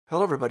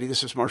Hello, everybody.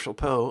 This is Marshall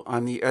Poe.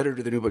 I'm the editor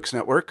of the New Books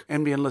Network.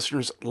 NBN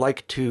listeners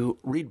like to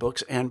read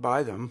books and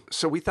buy them.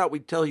 So we thought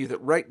we'd tell you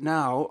that right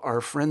now, our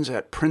friends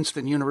at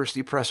Princeton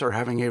University Press are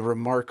having a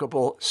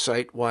remarkable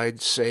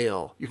site-wide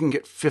sale. You can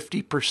get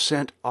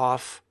 50%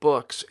 off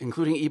books,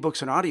 including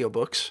ebooks and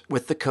audiobooks,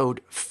 with the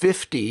code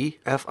 50,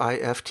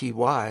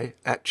 F-I-F-T-Y,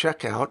 at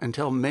checkout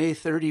until May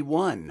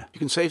 31. You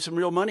can save some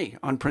real money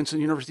on Princeton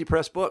University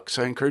Press books.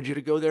 I encourage you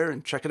to go there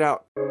and check it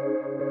out.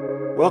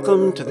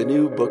 Welcome to the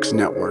New Books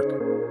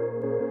Network.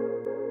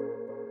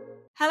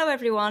 Hello,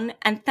 everyone,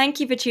 and thank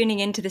you for tuning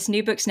in to this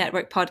New Books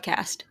Network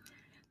podcast.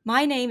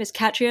 My name is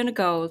Catriona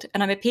Gold,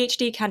 and I'm a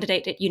PhD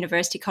candidate at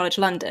University College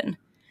London.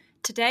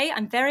 Today,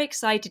 I'm very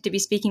excited to be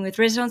speaking with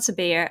Rizwan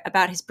Sabir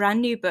about his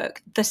brand new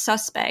book, The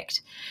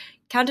Suspect,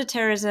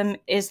 Counterterrorism,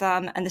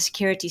 Islam and the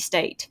Security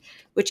State,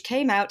 which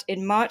came out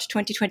in March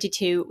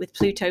 2022 with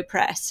Pluto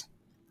Press.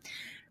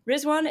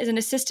 Rizwan is an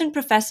assistant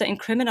professor in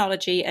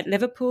criminology at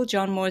Liverpool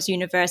John Moores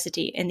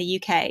University in the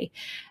UK,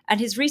 and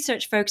his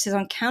research focuses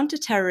on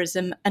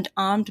counter-terrorism and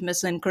armed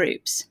Muslim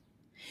groups.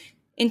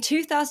 In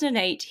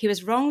 2008, he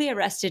was wrongly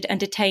arrested and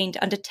detained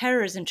under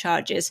terrorism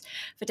charges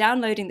for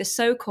downloading the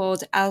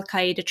so-called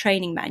Al-Qaeda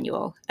training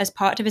manual as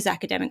part of his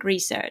academic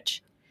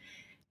research.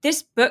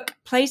 This book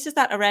places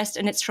that arrest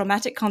and its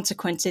traumatic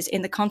consequences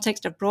in the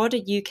context of broader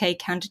UK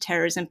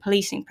counter-terrorism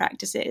policing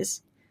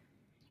practices.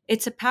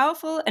 It's a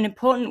powerful and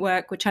important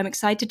work which I'm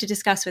excited to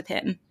discuss with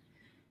him.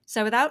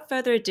 So without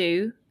further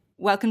ado,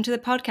 welcome to the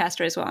podcast,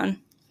 Rizwan.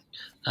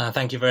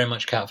 Thank you very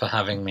much, Kat, for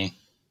having me.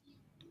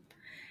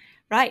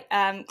 Right,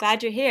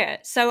 glad you're here.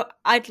 So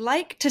I'd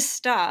like to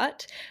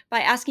start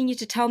by asking you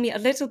to tell me a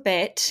little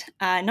bit,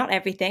 not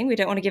everything, we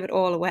don't want to give it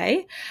all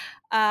away,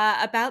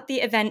 about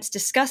the events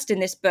discussed in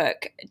this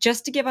book,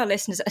 just to give our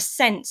listeners a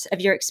sense of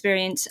your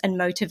experience and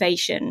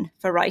motivation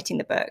for writing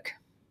the book.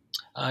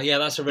 Yeah,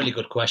 that's a really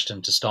good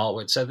question to start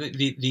with. So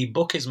the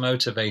book is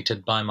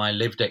motivated by my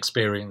lived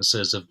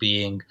experiences of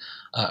being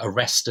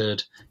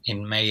arrested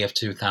in May of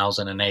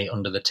 2008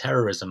 under the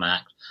Terrorism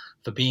Act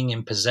for being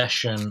in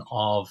possession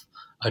of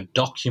a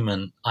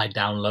document I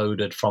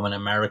downloaded from an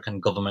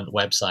American government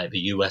website, the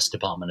US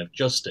Department of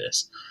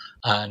Justice,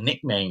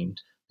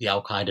 nicknamed the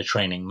Al-Qaeda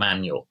Training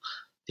Manual.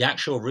 The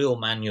actual real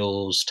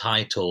manual's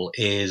title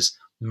is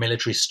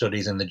Military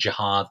Studies in the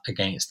Jihad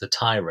Against the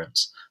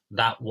Tyrants.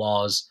 That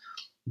was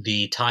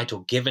the title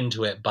given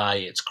to it by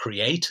its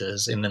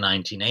creators in the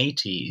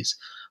 1980s,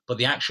 but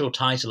the actual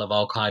title of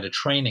Al-Qaeda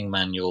Training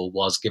Manual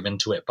was given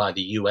to it by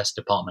the US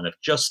Department of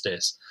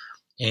Justice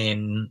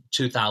in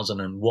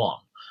 2001,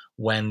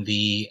 when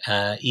the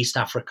East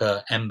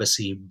Africa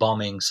embassy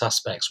bombing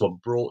suspects were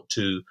brought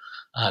to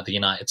the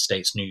United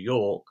States, New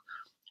York,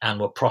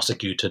 and were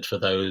prosecuted for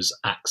those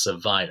acts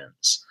of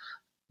violence.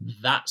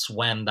 That's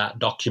when that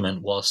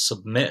document was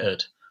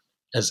submitted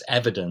as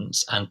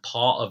evidence, and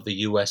part of the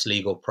US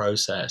legal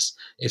process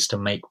is to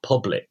make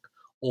public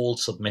all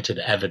submitted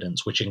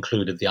evidence, which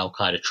included the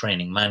Al-Qaeda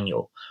Training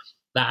Manual.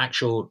 That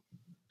actual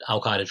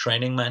Al-Qaeda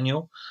Training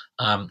Manual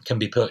can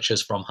be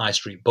purchased from high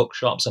street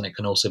bookshops, and it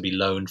can also be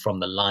loaned from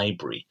the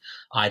library.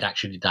 I'd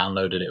actually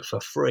downloaded it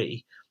for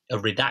free, a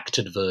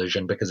redacted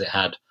version because it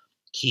had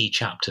key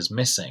chapters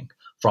missing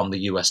from the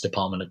US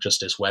Department of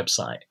Justice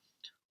website.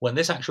 When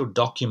this actual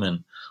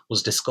document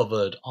was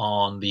discovered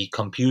on the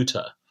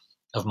computer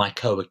of my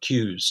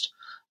co-accused,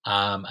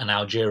 an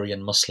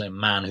Algerian Muslim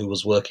man who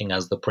was working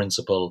as the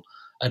principal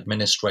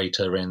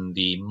administrator in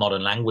the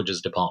Modern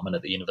Languages Department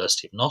at the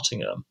University of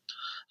Nottingham,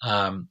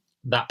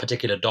 that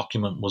particular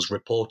document was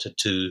reported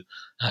to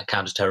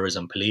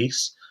counterterrorism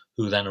police,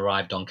 who then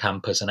arrived on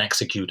campus and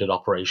executed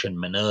Operation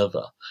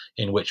Minerva,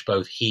 in which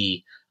both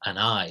he and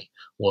I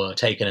were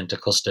taken into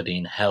custody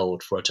and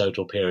held for a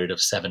total period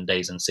of 7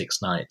 days and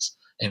 6 nights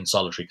in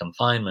solitary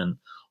confinement,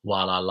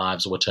 while our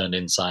lives were turned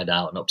inside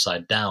out and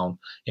upside down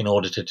in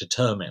order to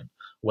determine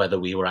whether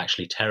we were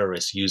actually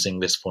terrorists using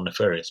this for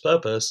nefarious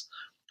purpose,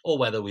 or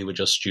whether we were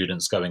just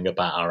students going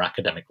about our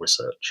academic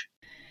research.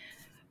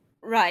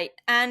 Right.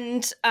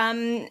 And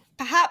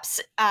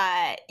perhaps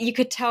you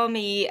could tell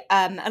me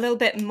a little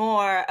bit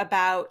more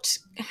about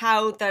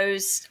how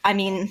those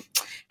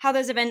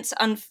events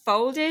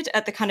unfolded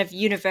at the kind of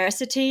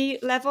university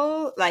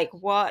level, like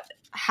what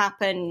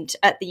happened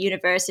at the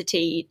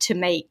university to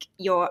make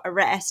your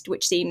arrest,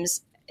 which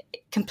seems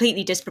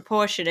completely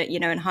disproportionate,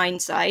 in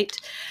hindsight.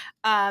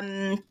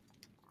 How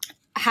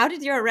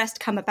did your arrest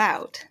come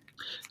about?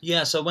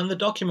 Yeah, so when the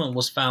document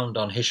was found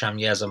on Hisham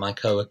Yeza, my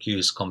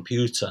co-accused's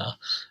computer,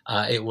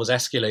 it was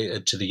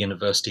escalated to the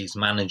university's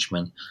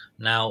management.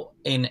 Now,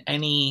 in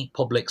any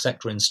public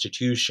sector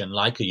institution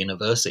like a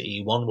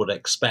university, one would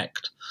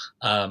expect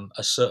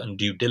a certain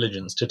due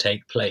diligence to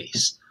take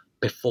place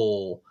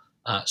before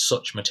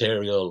such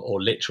material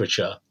or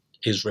literature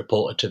is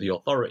reported to the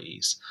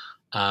authorities.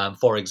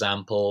 For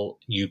example,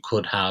 you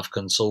could have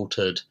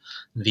consulted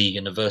the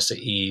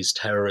university's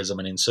terrorism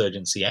and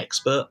insurgency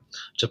expert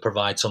to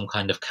provide some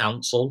kind of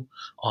counsel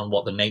on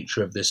what the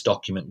nature of this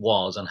document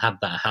was. And had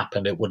that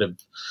happened, it would have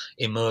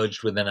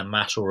emerged within a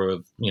matter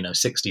of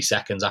 60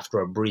 seconds after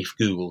a brief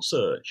Google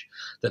search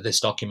that this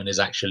document is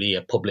actually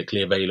a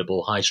publicly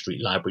available high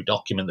street library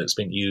document that's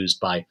been used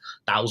by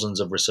thousands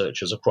of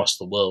researchers across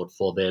the world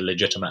for their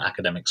legitimate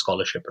academic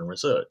scholarship and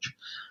research.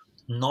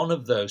 None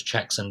of those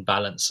checks and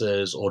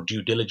balances or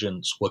due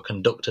diligence were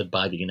conducted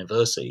by the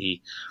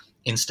university.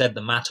 Instead,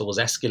 the matter was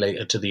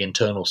escalated to the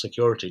Internal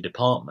Security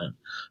Department,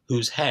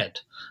 whose head,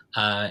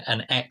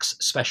 an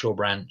ex-special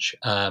branch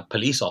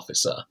police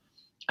officer,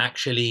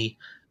 actually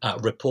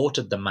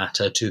reported the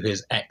matter to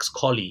his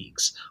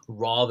ex-colleagues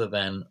rather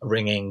than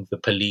ringing the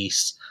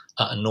police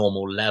at a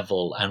normal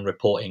level and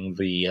reporting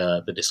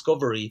the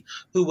discovery,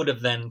 who would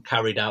have then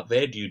carried out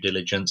their due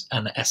diligence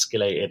and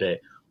escalated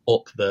it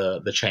up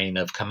the chain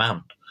of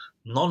command.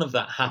 None of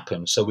that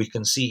happened. So we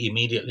can see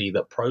immediately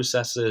that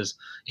processes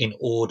in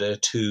order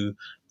to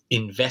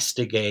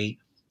investigate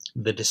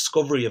the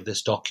discovery of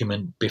this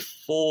document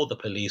before the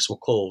police were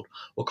called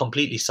were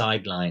completely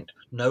sidelined.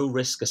 No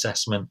risk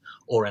assessment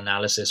or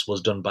analysis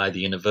was done by the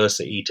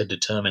university to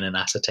determine and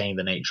ascertain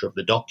the nature of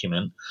the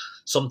document,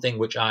 something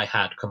which I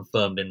had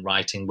confirmed in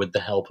writing with the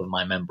help of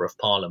my Member of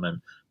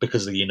Parliament,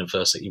 because the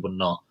university would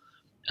not,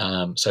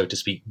 so to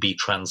speak, be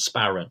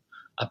transparent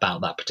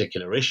about that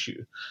particular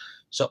issue.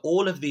 So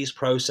all of these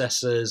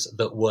processes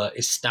that were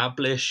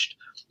established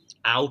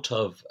out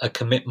of a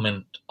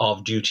commitment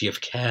of duty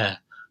of care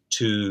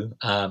to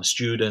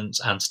students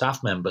and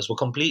staff members were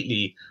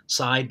completely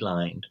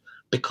sidelined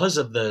because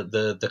of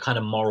the kind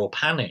of moral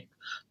panic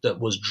that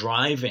was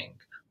driving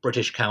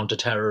British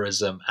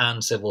counterterrorism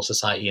and civil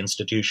society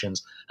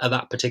institutions at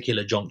that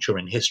particular juncture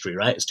in history,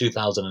 right? It's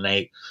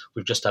 2008.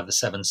 We've just had the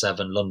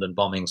 7/7 London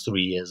bombings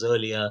 3 years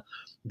earlier.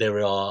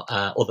 There are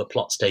other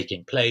plots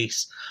taking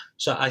place.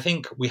 So I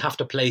think we have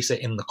to place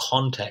it in the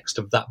context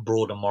of that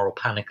broader moral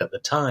panic at the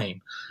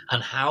time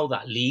and how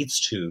that leads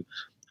to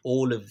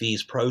all of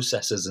these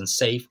processes and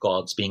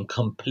safeguards being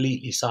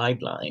completely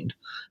sidelined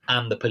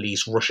and the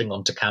police rushing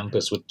onto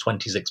campus with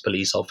 26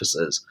 police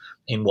officers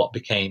in what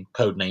became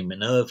codename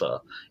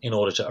Minerva in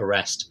order to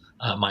arrest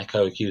my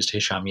co-accused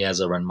Hisham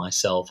Yeza and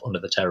myself under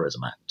the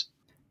Terrorism Act.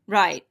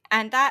 Right.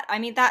 And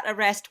that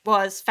arrest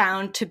was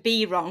found to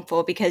be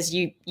wrongful because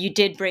you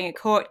did bring a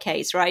court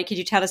case, right? Could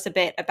you tell us a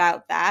bit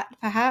about that,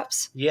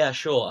 perhaps? Yeah,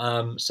 sure.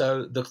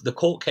 So the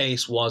court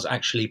case was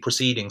actually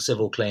proceedings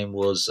were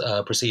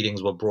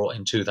brought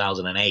in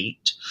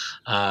 2008,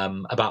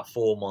 about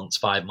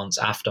 5 months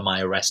after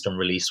my arrest and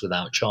release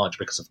without charge,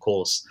 because, of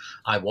course,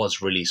 I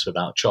was released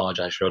without charge,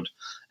 I should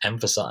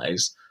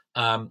emphasize.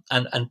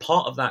 And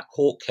part of that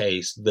court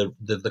case,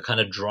 the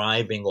kind of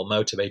driving or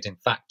motivating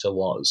factor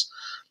was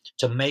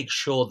to make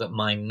sure that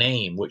my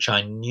name, which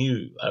I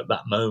knew at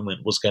that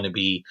moment was going to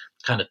be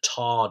kind of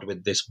tarred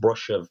with this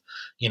brush of,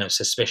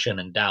 suspicion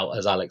and doubt,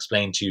 as I'll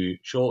explain to you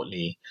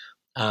shortly.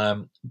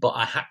 But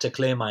I had to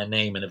clear my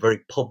name in a very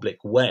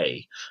public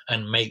way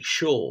and make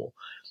sure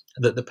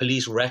that the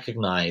police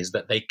recognize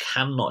that they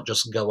cannot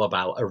just go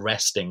about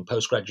arresting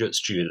postgraduate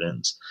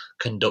students,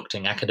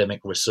 conducting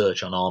academic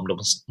research on armed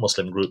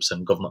Muslim groups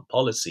and government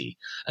policy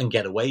and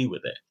get away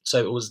with it.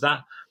 So it was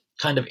that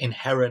kind of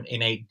inherent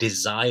innate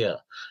desire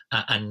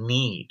and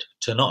need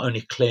to not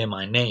only clear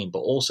my name, but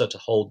also to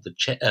hold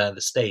the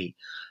state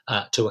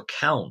to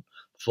account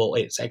for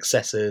its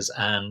excesses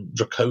and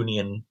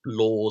draconian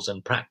laws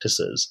and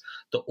practices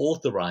that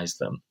authorize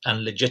them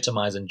and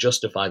legitimize and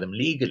justify them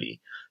legally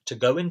to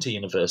go into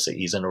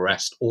universities and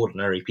arrest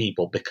ordinary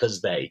people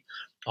because they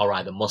are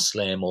either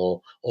Muslim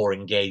or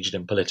engaged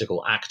in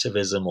political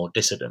activism or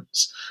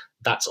dissidents.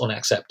 That's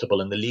unacceptable.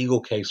 And the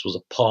legal case was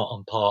a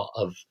part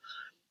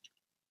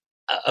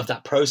of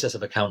that process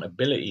of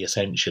accountability,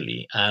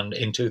 essentially. And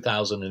in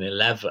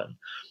 2011,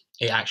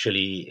 it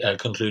actually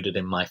concluded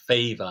in my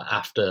favor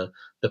after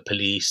the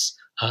police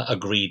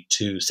agreed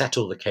to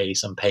settle the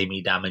case and pay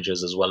me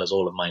damages as well as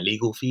all of my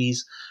legal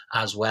fees,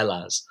 as well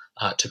as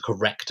to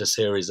correct a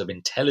series of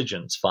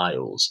intelligence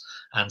files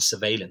and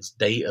surveillance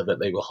data that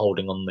they were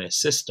holding on their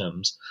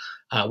systems,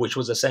 which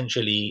was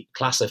essentially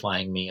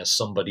classifying me as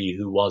somebody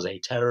who was a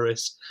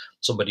terrorist,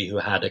 somebody who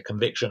had a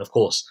conviction, of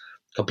course,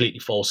 completely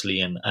falsely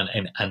and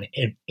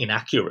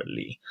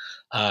inaccurately.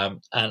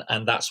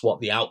 And that's what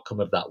the outcome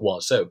of that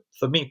was. So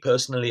for me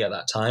personally at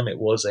that time, it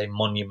was a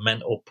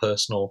monumental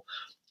personal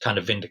kind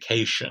of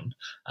vindication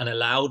and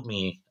allowed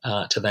me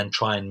to then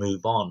try and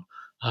move on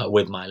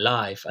with my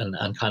life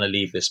and kind of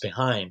leave this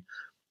behind.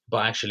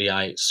 But actually,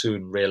 I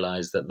soon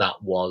realized that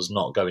that was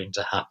not going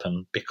to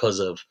happen because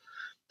of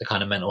the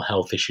kind of mental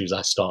health issues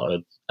I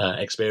started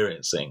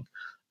experiencing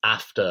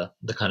after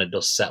the kind of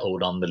dust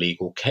settled on the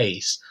legal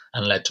case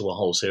and led to a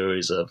whole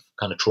series of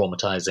kind of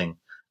traumatizing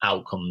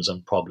outcomes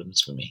and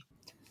problems for me.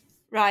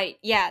 Right.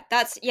 Yeah,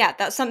 that's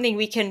something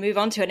we can move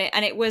on to.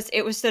 And it was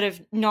sort of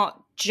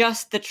not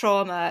just the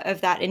trauma of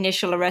that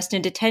initial arrest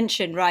and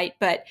detention, right?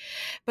 But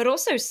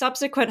also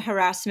subsequent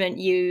harassment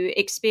you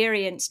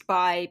experienced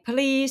by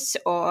police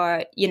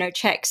or,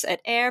 checks at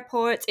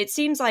airports. It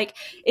seems like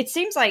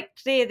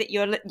clear that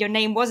your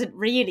name wasn't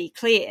really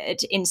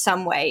cleared in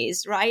some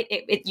ways, right?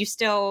 You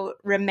still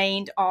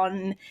remained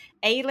on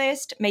a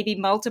list, maybe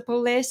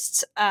multiple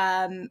lists.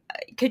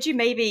 Could you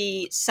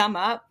maybe sum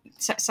up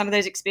some of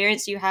those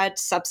experiences you had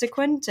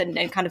subsequent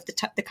and kind of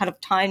the kind of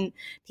time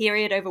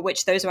period over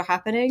which those were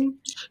happening?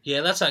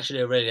 Yeah, that's actually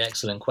a really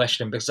excellent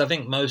question, because I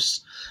think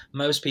most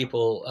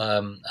people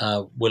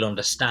will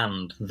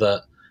understand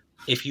that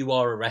if you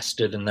are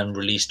arrested and then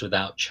released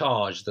without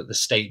charge, that the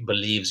state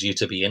believes you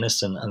to be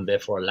innocent and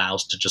therefore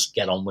allows to just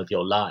get on with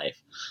your life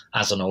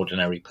as an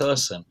ordinary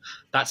person.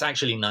 That's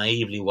actually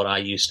naively what I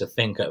used to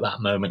think at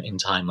that moment in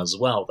time as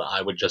well, that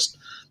I would just,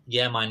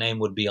 my name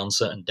would be on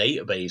certain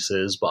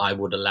databases, but I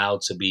would allow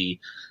to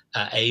be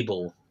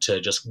able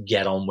to just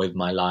get on with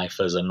my life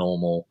as a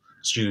normal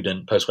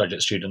student,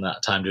 postgraduate student at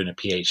that time, doing a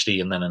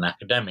PhD and then an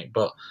academic.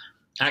 But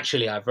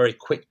actually, I very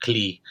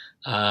quickly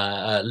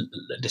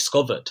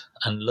discovered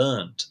and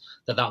learned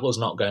that was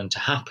not going to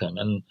happen.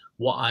 And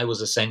what I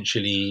was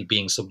essentially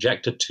being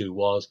subjected to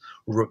was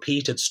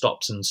repeated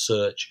stops and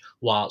search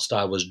whilst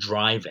I was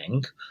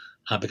driving,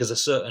 because a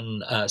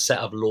certain set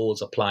of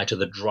laws apply to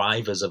the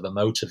drivers of a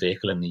motor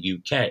vehicle in the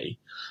UK,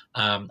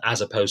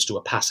 as opposed to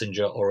a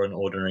passenger or an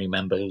ordinary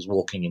member who's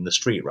walking in the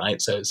street,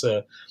 right? So it's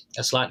a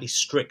slightly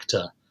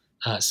stricter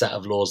set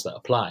of laws that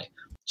apply.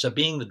 So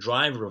being the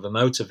driver of a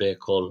motor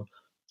vehicle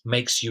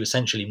makes you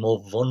essentially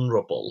more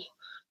vulnerable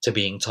to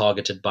being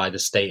targeted by the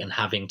state and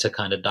having to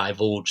kind of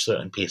divulge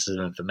certain pieces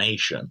of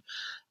information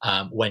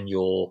when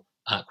you're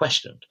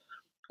questioned.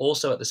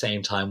 Also, at the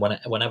same time,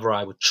 whenever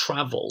I would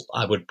travel,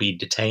 I would be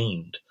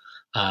detained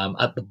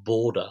at the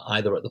border,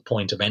 either at the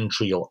point of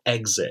entry or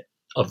exit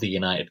of the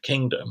United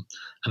Kingdom,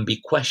 and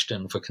be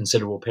questioned for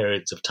considerable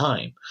periods of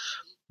time.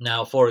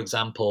 Now, for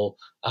example,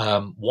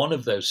 one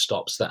of those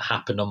stops that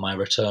happened on my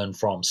return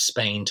from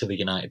Spain to the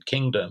United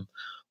Kingdom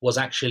was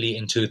actually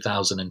in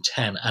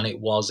 2010, and it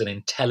was an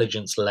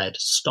intelligence-led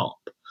stop.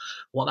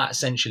 What that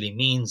essentially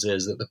means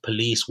is that the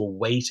police were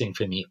waiting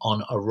for me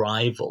on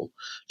arrival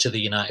to the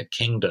United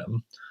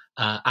Kingdom,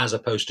 as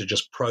opposed to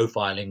just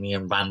profiling me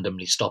and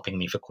randomly stopping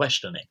me for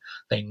questioning.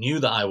 They knew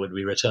that I would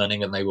be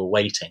returning and they were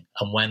waiting.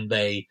 And when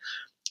they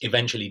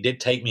eventually did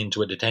take me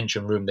into a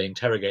detention room, they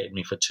interrogated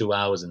me for 2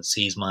 hours and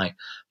seized my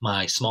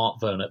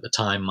smartphone at the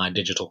time, my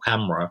digital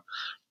camera,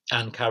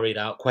 and carried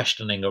out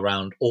questioning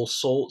around all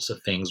sorts of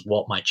things,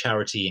 what my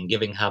charity and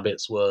giving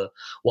habits were,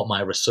 what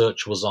my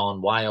research was on,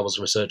 why I was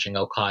researching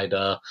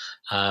Al-Qaeda,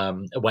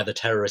 whether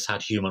terrorists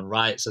had human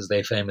rights, as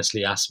they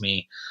famously asked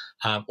me,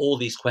 all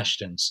these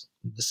questions.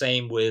 The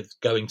same with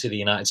going to the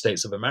United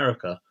States of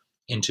America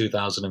in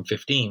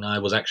 2015. I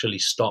was actually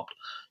stopped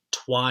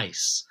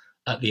twice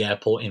at the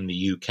airport in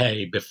the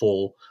UK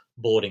before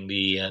boarding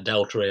the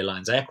Delta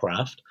Airlines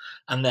aircraft,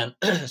 and then,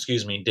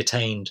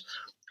 detained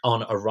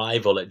on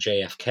arrival at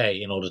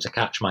JFK in order to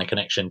catch my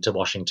connection to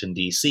Washington,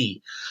 D.C.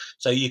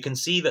 So you can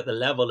see that the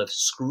level of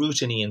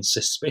scrutiny and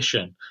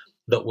suspicion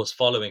that was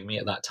following me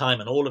at that time,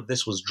 and all of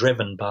this was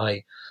driven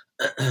by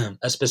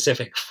a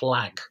specific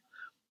flag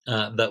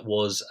that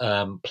was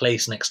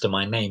placed next to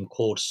my name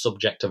called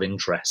Subject of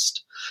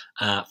Interest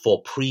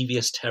for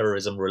previous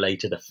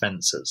terrorism-related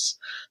offences.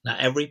 Now,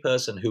 every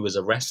person who was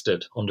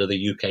arrested under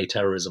the UK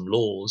terrorism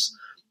laws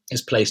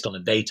is placed on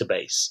a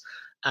database,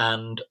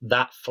 and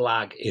that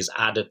flag is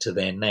added to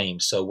their name.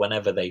 So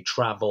whenever they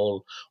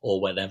travel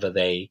or whenever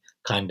they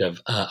kind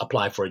of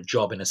apply for a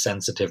job in a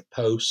sensitive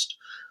post,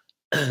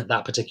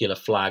 that particular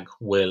flag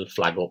will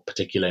flag up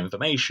particular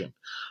information.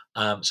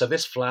 So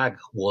this flag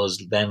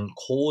was then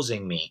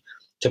causing me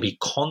to be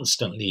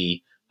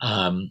constantly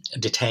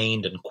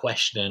detained and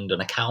questioned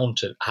and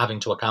having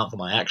to account for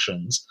my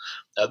actions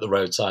at the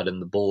roadside and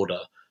the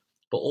border.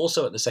 But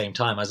also at the same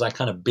time, as I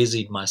kind of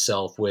busied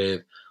myself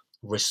with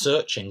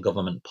researching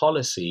government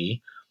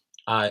policy,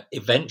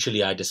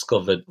 eventually I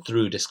discovered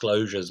through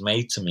disclosures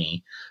made to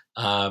me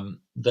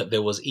that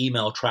there was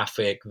email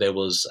traffic, there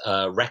was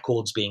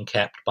records being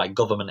kept by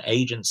government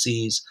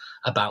agencies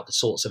about the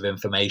sorts of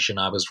information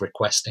I was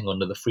requesting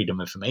under the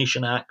Freedom of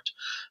Information Act,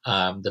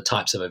 the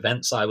types of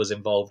events I was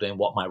involved in,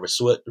 what my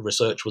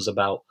research was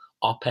about,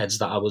 op-eds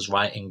that I was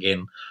writing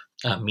in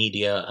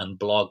media and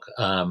blog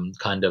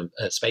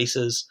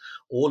spaces.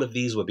 All of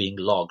these were being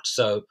logged.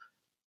 So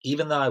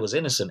even though I was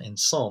innocent in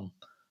some,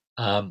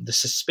 the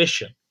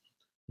suspicion,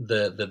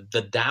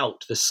 the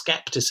doubt, the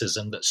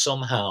skepticism that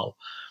somehow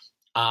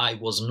I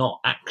was not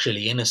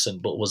actually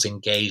innocent but was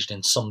engaged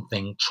in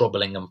something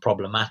troubling and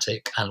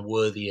problematic and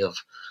worthy of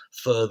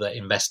further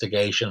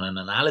investigation and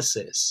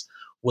analysis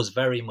was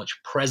very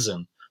much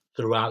present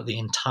throughout the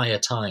entire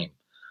time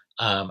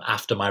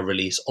after my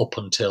release, up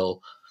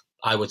until,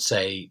 I would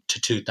say, to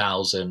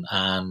 2000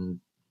 and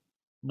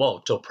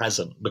till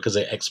present, because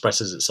it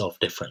expresses itself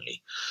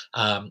differently.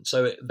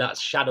 So that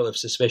shadow of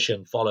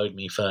suspicion followed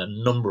me for a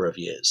number of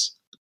years.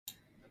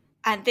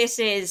 And this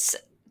is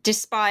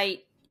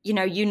despite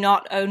you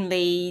not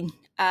only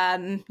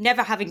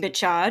never having been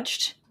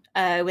charged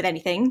with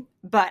anything,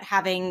 but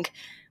having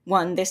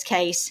won this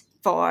case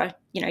for,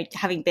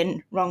 having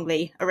been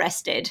wrongly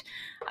arrested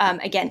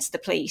against the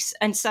police.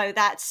 And so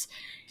that's,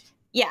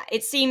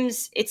 it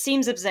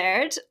seems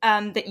absurd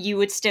that you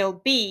would still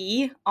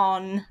be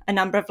on a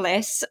number of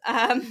lists,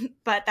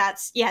 but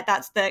that's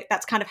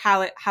kind of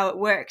how it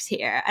works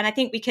here. And I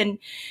think we can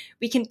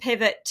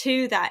pivot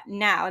to that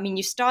now. I mean,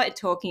 you started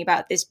talking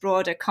about this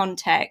broader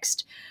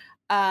context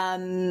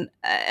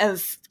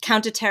of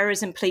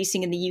counterterrorism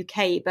policing in the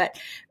UK, but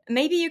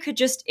maybe you could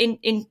just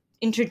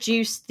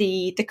introduce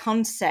the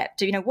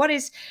concept. What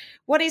is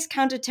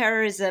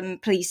counterterrorism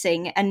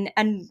policing,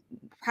 and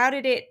how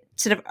did it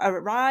sort of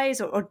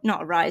arise, or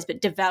not arise,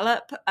 but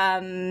develop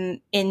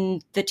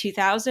in the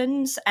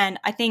 2000s? And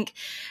I think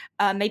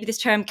maybe this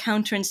term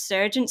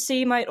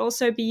counterinsurgency might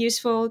also be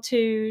useful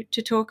to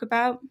talk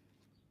about.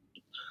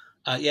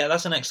 Yeah,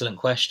 that's an excellent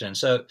question.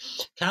 So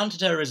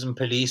counterterrorism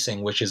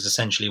policing, which is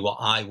essentially what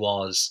I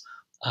was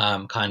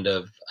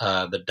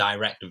the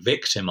direct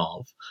victim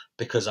of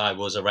because I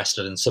was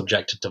arrested and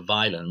subjected to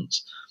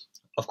violence,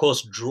 of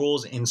course,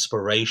 draws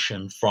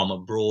inspiration from a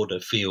broader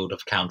field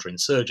of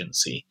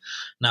counterinsurgency.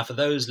 Now, for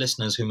those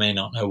listeners who may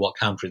not know what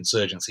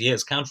counterinsurgency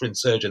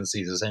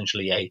is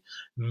essentially a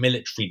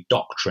military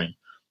doctrine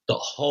that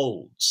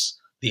holds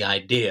the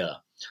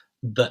idea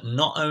that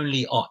not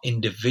only are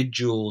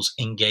individuals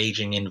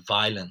engaging in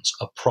violence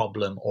a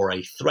problem or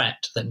a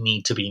threat that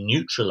need to be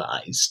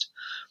neutralized,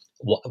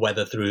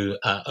 whether through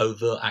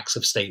overt acts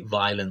of state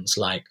violence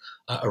like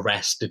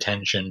arrest,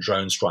 detention,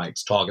 drone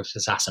strikes, targeted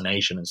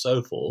assassination, and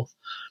so forth,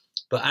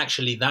 but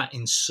actually that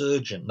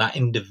insurgent, that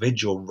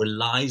individual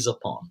relies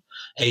upon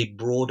a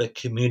broader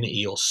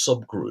community or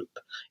subgroup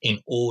in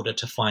order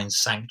to find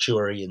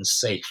sanctuary and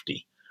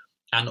safety,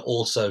 and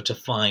also to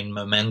find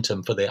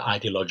momentum for their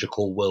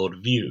ideological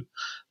worldview.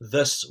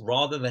 Thus,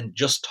 rather than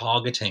just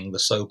targeting the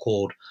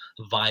so-called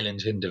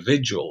violent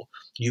individual,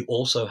 you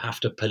also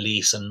have to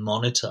police and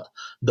monitor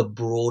the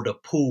broader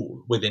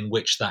pool within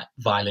which that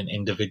violent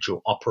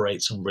individual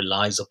operates and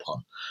relies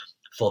upon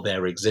for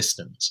their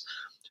existence.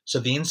 So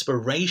the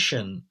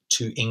inspiration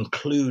to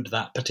include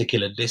that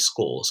particular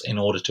discourse in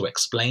order to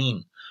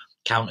explain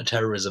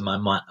counterterrorism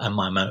and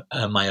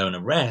my own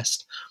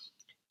arrest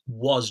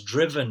was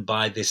driven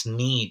by this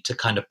need to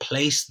kind of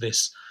place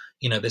this,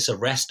 this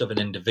arrest of an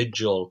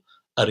individual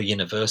at a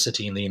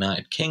university in the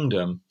United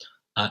Kingdom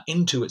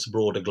into its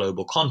broader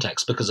global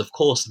context, because of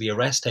course the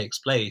arrest takes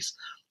place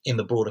in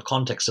the broader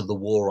context of the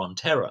war on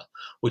terror,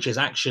 which is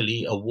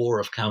actually a war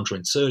of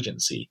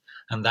counterinsurgency.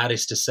 And that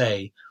is to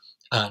say,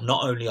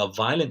 not only are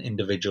violent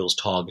individuals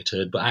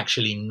targeted, but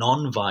actually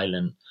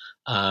non-violent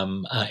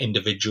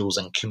individuals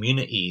and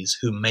communities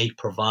who may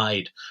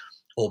provide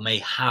or may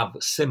have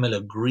similar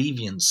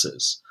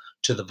grievances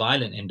to the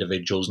violent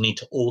individuals need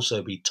to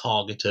also be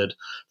targeted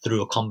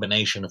through a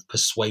combination of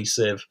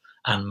persuasive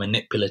and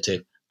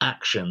manipulative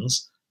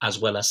actions, as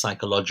well as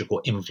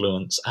psychological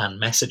influence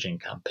and messaging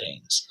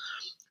campaigns.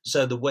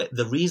 So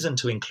the reason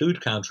to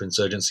include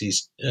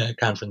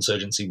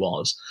counterinsurgency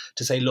was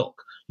to say,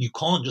 look, you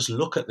can't just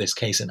look at this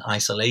case in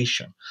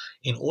isolation.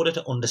 In order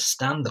to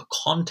understand the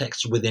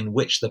context within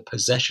which the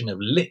possession of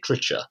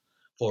literature,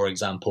 for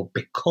example,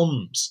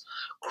 becomes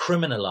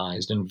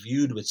criminalized and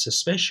viewed with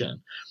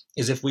suspicion,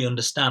 is if we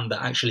understand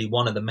that actually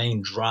one of the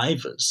main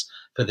drivers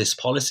for this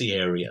policy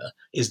area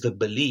is the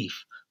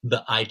belief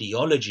that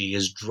ideology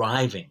is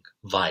driving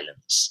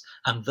violence.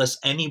 And thus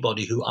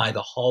anybody who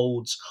either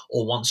holds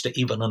or wants to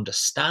even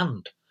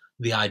understand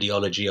the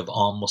ideology of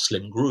armed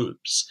Muslim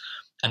groups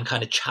and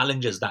kind of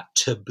challenges that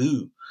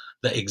taboo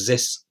that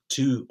exists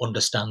to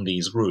understand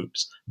these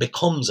groups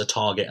becomes a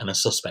target and a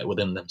suspect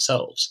within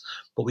themselves.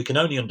 But we can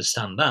only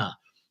understand that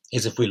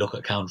is if we look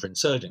at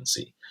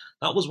counterinsurgency.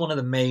 That was one of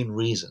the main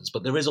reasons,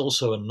 but there is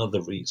also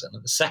another reason.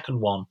 And the second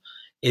one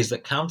is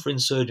that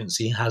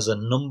counterinsurgency has a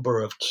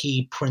number of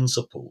key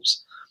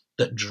principles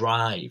that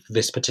drive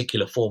this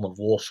particular form of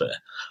warfare.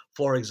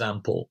 For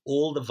example,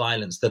 all the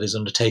violence that is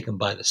undertaken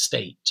by the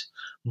state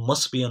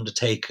must be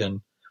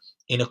undertaken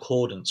in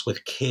accordance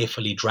with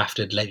carefully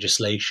drafted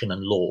legislation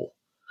and law.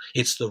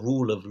 It's the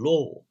rule of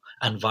law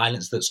and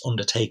violence that's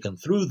undertaken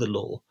through the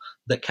law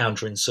that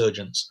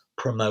counterinsurgents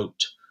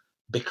promote,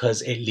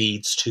 because it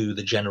leads to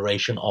the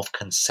generation of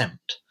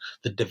consent,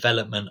 the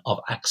development of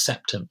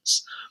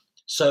acceptance.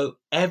 So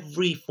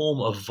every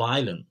form of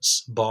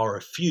violence, bar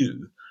a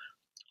few,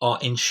 are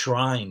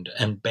enshrined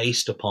and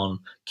based upon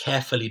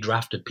carefully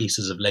drafted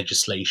pieces of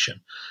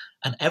legislation.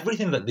 And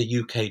everything that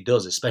the UK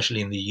does,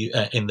 especially in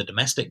the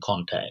domestic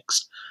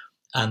context,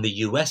 and the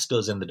US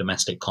does in the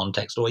domestic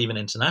context, or even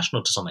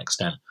international to some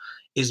extent,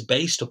 is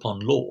based upon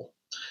law.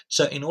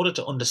 So in order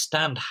to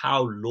understand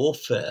how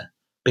lawfare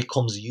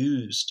becomes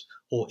used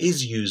or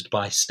is used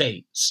by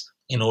states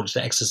in order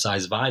to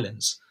exercise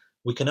violence,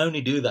 we can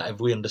only do that if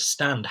we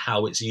understand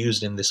how it's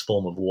used in this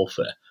form of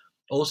warfare.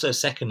 Also,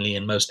 secondly,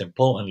 and most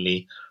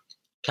importantly,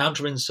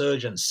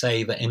 counterinsurgents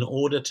say that in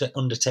order to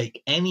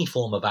undertake any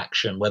form of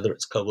action, whether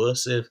it's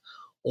coercive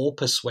or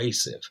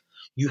persuasive,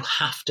 you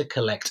have to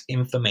collect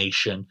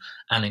information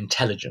and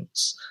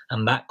intelligence.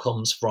 And that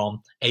comes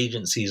from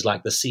agencies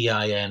like the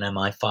CIA and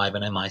MI5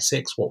 and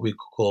MI6, what we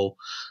call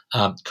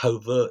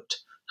covert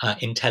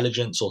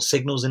intelligence or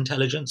signals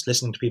intelligence,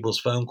 listening to people's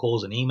phone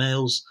calls and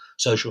emails,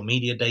 social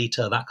media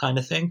data, that kind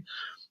of thing.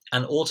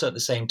 And also at the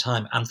same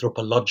time,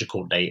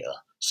 anthropological data,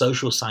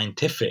 social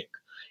scientific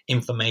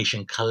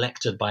information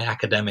collected by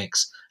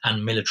academics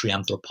and military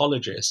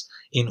anthropologists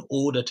in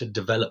order to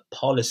develop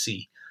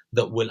policy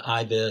that will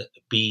either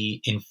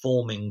be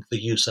informing the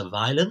use of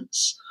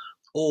violence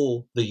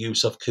or the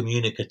use of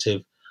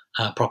communicative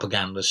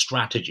propaganda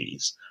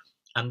strategies.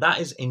 And that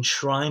is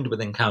enshrined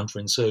within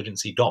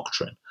counterinsurgency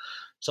doctrine.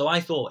 So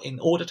I thought, in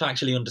order to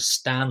actually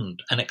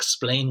understand and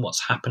explain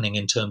what's happening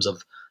in terms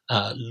of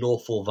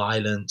lawful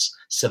violence,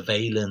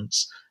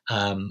 surveillance,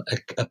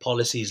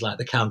 policies like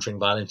the Countering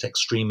Violent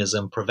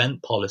Extremism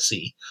Prevent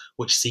policy,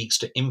 which seeks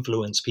to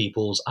influence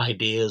people's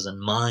ideas and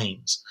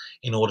minds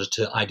in order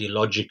to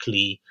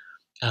ideologically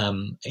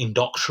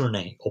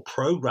indoctrinate or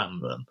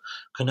program them,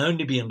 can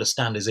only be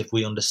understood as if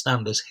we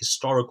understand this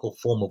historical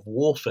form of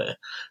warfare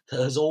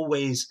that has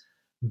always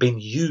been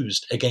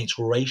used against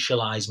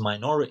racialized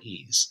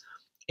minorities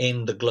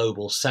in the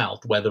global south,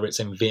 whether it's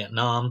in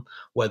Vietnam,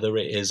 whether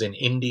it is in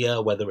India,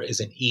 whether it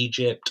is in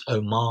Egypt,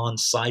 Oman,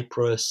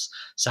 Cyprus,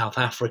 South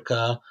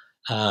Africa,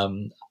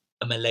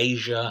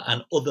 Malaysia,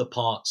 and other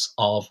parts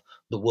of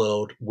the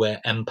world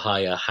where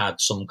empire had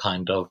some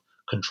kind of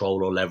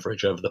control or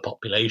leverage over the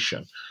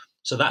population.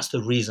 So that's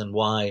the reason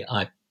why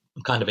I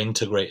kind of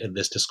integrated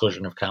this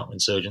discussion of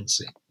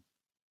counterinsurgency.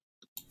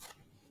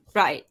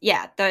 Right.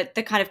 Yeah.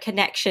 The kind of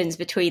connections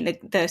between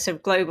the sort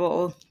of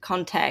global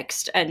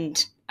context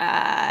and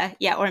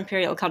or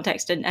imperial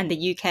context and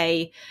the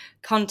UK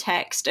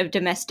context of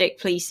domestic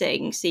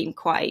policing seem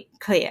quite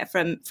clear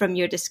from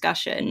your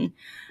discussion.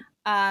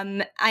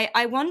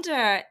 I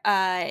wonder,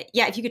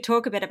 if you could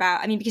talk a bit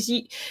about, because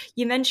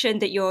you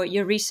mentioned that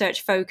your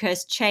research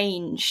focus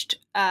changed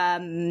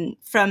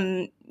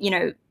from,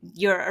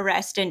 your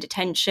arrest and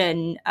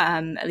detention,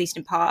 at least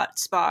in part,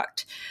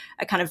 sparked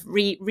a kind of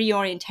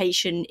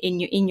reorientation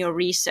in your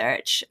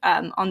research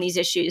on these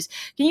issues.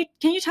 Can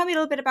you tell me a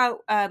little bit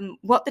about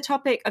what the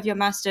topic of your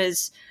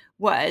master's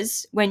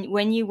was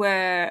when you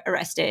were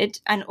arrested,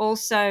 and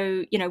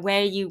also,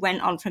 where you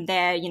went on from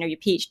there, your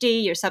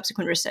PhD, your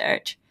subsequent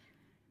research?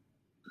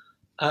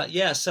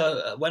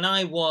 So when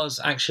I was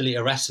actually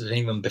arrested, and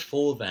even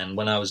before then,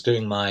 when I was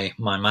doing my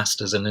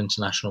master's in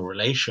international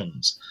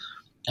relations,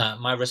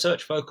 my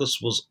research focus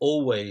was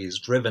always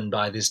driven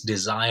by this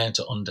desire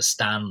to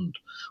understand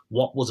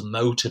what was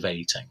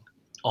motivating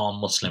armed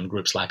Muslim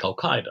groups like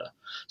Al-Qaeda.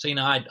 So,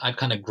 I'd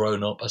kind of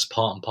grown up as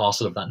part and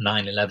parcel of that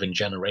 9/11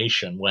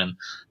 generation, when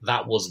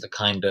that was the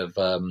kind of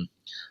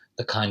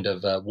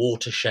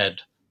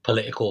watershed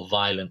political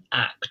violent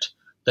act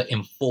that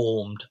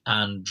informed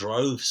and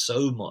drove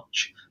so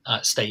much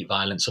state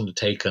violence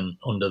undertaken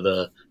under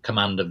the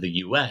command of the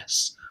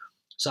US.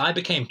 So I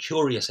became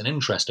curious and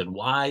interested.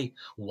 Why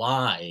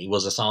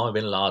was Osama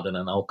bin Laden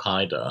and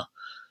Al-Qaeda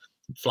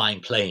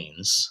flying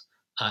planes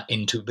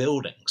into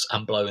buildings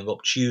and blowing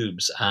up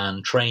tubes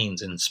and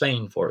trains in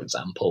Spain, for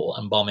example,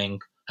 and bombing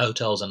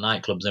hotels and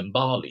nightclubs in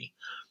Bali?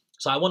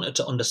 So I wanted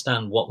to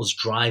understand what was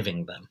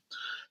driving them.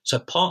 So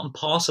part and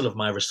parcel of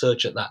my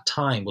research at that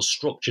time was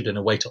structured in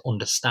a way to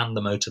understand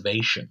the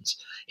motivations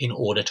in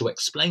order to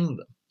explain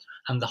them.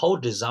 And the whole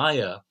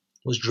desire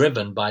was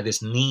driven by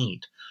this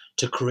need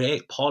to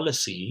create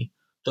policy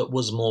that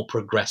was more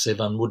progressive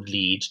and would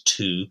lead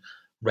to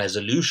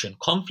resolution,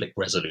 conflict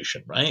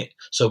resolution, right?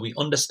 So we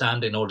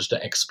understand in order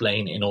to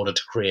explain, in order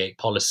to create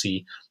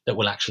policy that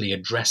will actually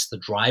address the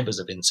drivers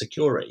of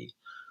insecurity.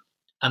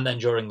 And then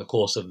during the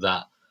course of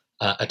that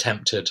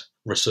attempted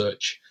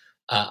research,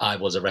 I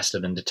was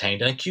arrested and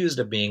detained and accused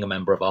of being a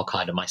member of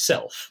Al-Qaeda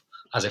myself,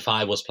 as if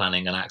I was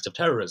planning an act of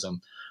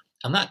terrorism.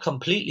 And that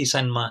completely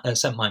sent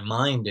my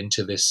mind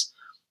into this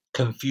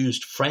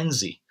confused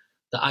frenzy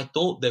that I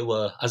thought there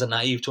were, as a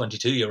naive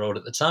 22-year-old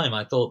at the time,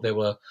 I thought there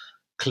were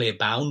clear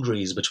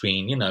boundaries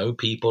between,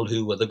 people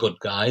who were the good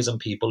guys and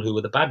people who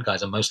were the bad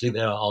guys, and mostly they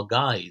are all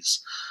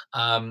guys.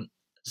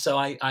 So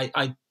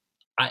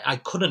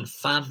I couldn't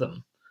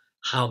fathom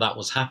how that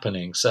was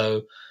happening.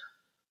 So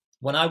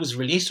when I was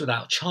released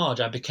without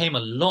charge, I became a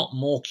lot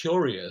more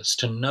curious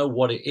to know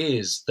what it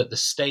is that the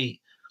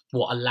state,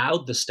 what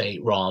allowed the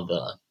state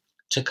rather,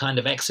 to kind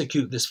of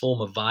execute this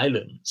form of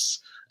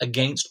violence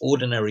against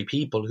ordinary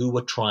people who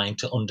were trying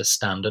to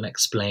understand and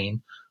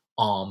explain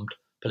armed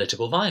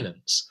political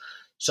violence.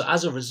 So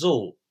as a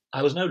result,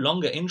 I was no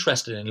longer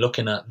interested in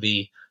looking at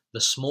the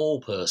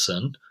small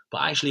person,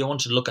 but actually I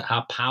wanted to look at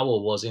how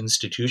power was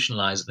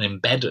institutionalized and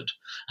embedded,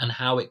 and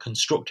how it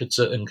constructed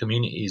certain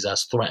communities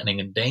as threatening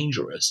and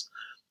dangerous,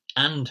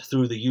 and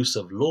through the use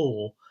of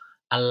law,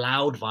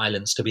 allowed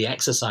violence to be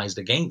exercised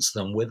against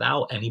them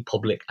without any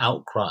public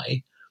outcry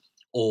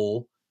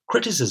or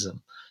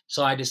criticism.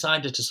 So I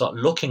decided to start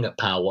looking at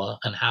power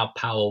and how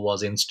power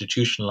was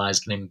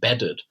institutionalized and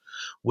embedded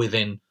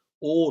within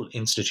all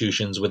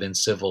institutions within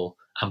civil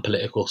and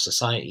political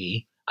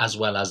society, as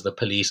well as the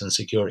police and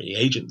security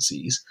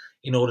agencies,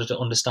 in order to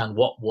understand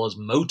what was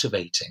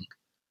motivating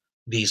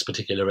these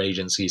particular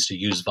agencies to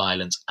use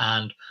violence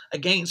and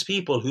against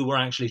people who were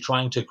actually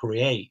trying to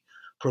create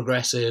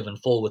progressive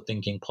and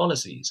forward-thinking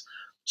policies.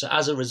 So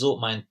as a result,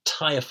 my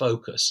entire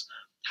focus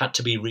had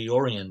to be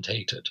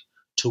reorientated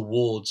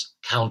towards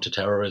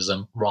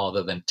counterterrorism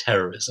rather than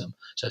terrorism.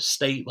 So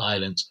state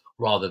violence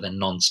rather than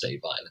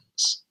non-state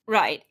violence.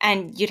 Right.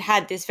 And you'd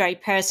had this very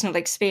personal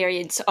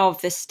experience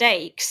of the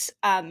stakes,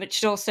 which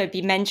should also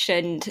be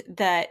mentioned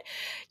that,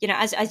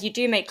 as you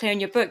do make clear in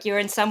your book, you were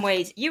in some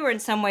ways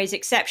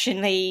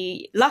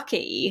exceptionally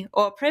lucky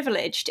or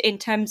privileged in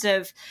terms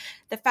of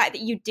the fact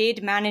that you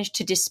did manage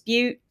to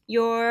dispute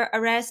your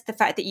arrest, the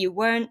fact that you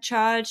weren't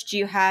charged,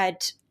 you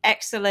had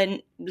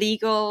excellent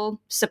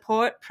legal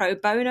support pro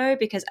bono,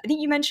 because I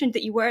think you mentioned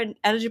that you weren't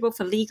eligible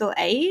for legal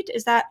aid.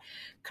 Is that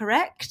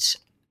correct?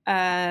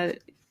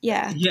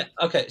 Yeah.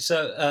 Okay.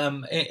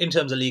 So, in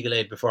terms of legal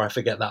aid, before I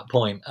forget that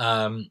point,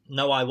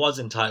 no, I was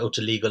entitled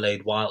to legal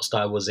aid whilst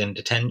I was in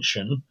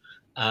detention,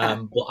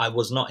 but I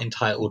was not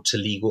entitled to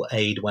legal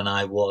aid when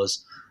I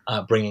was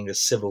bringing a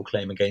civil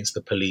claim against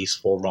the police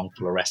for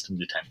wrongful arrest and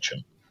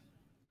detention.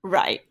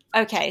 Right.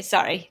 Okay.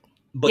 Sorry.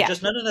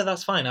 But no,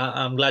 that's fine.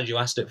 I'm glad you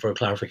asked it for a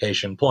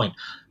clarification point.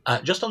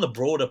 Just on the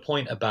broader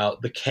point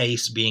about the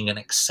case being an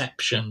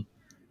exception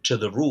to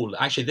the rule,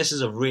 actually, this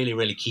is a really,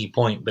 really key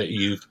point that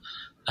you've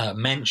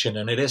mentioned,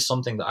 and it is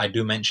something that I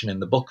do mention in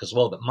the book as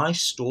well, that my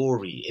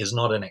story is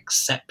not an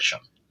exception.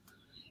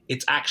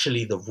 It's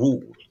actually the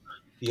rule.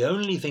 The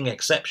only thing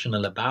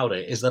exceptional about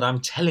it is that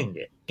I'm telling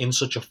it in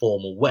such a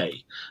formal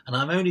way. And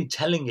I'm only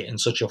telling it in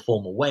such a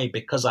formal way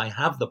because I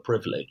have the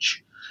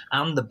privilege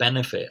and the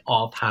benefit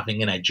of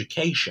having an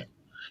education.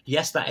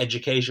 Yes, that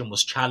education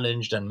was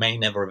challenged and may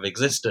never have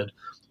existed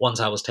once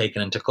I was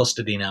taken into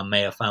custody, and I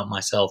may have found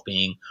myself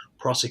being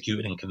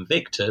prosecuted and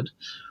convicted.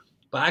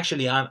 But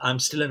actually, I'm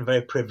still in a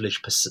very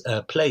privileged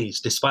place,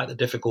 despite the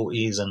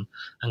difficulties and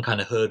kind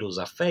of hurdles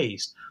I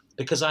faced,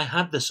 because I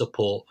had the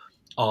support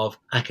of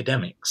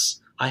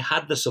academics. I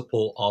had the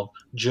support of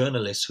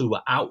journalists who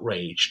were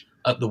outraged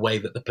at the way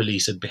that the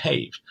police had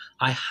behaved.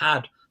 I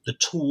had the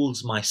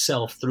tools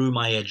myself through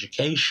my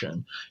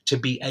education to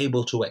be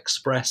able to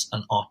express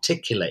and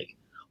articulate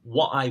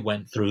what I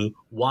went through,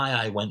 why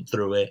I went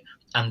through it,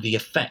 and the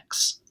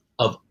effects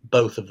of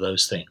both of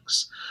those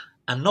things.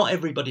 And not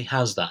everybody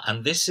has that.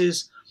 And this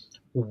is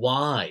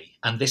why,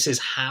 and this is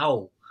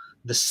how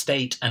the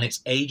state and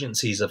its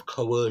agencies of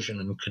coercion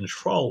and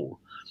control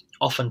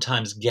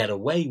oftentimes get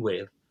away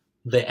with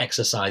the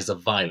exercise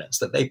of violence,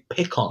 that they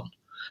pick on,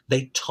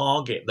 they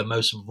target the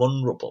most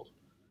vulnerable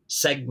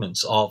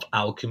segments of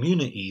our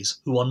communities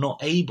who are not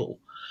able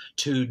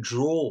to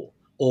draw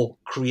or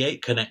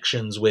create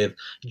connections with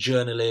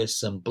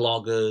journalists and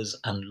bloggers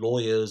and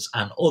lawyers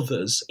and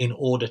others in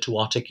order to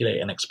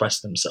articulate and express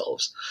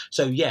themselves.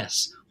 So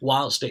yes,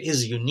 whilst it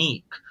is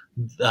unique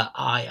that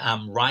I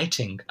am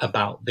writing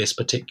about this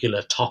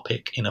particular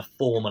topic in a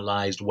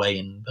formalized way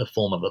in the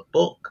form of a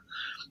book,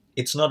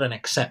 it's not an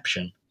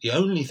exception. The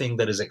only thing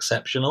that is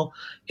exceptional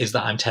is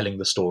that I'm telling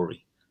the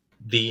story.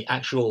 The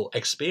actual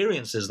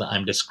experiences that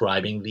I'm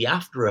describing, the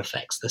after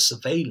effects, the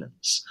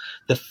surveillance,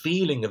 the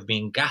feeling of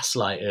being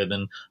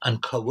gaslighted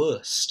and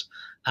coerced,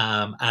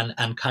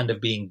 and kind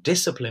of being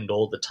disciplined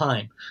all the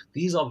time,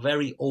 these are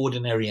very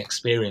ordinary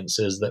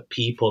experiences that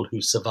people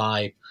who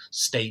survive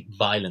state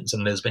violence,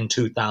 and there's been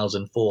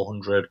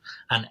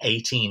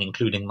 2,418,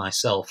 including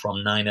myself,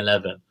 from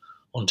 9/11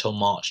 until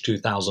March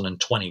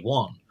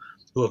 2021,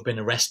 who have been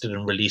arrested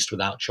and released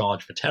without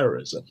charge for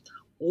terrorism.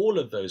 All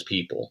of those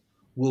people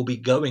will be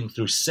going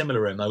through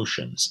similar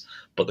emotions.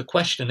 But the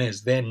question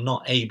is, they're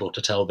not able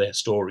to tell their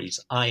stories.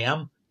 I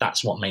am.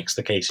 That's what makes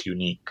the case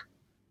unique.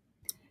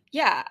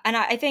 Yeah. And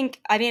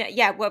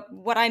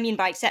what I mean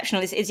by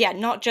exceptional is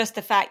not just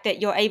the fact that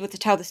you're able to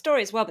tell the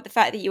story as well, but the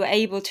fact that you were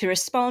able to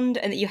respond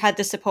and that you had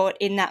the support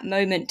in that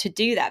moment to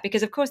do that.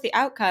 Because, of course, the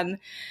outcome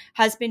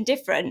has been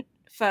different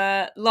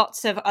for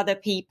lots of other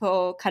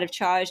people kind of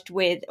charged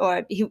with,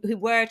 or who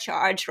were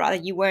charged, rather,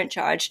 you weren't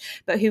charged,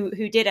 but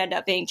who did end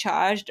up being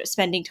charged,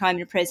 spending time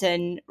in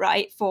prison,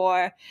 right,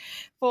 for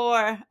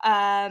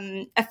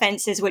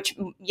offences which,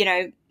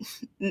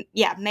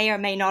 may or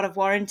may not have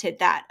warranted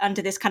that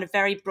under this kind of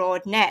very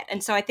broad net.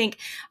 And so I think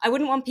I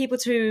wouldn't want people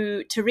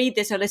to read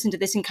this or listen to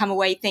this and come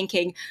away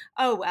thinking,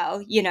 oh,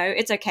 well,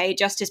 it's okay,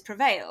 justice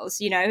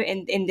prevails,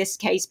 in this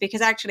case,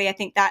 because actually I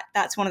think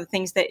that's one of the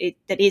things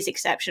that is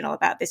exceptional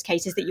about this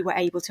case, is that you were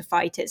able to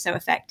fight it so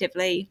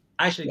effectively.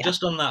 Actually,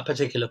 just on that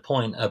particular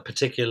point, a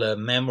particular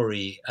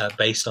memory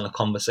based on a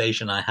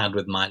conversation I had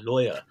with my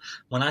lawyer.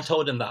 When I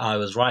told him that I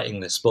was writing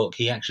this book,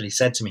 he actually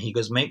said to me, he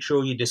goes, make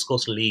sure you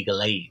discuss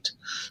legal aid.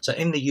 So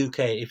in the UK,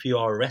 if you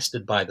are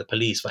arrested by the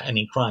police for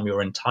any crime,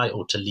 you're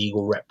entitled to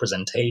legal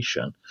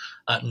representation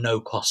at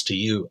no cost to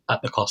you,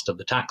 at the cost of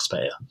the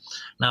taxpayer.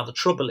 Now, the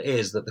trouble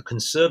is that the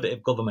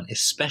Conservative government,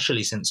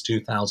 especially since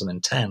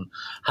 2010,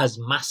 has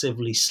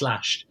massively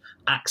slashed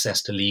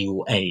access to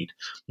legal aid.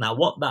 Now,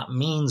 what that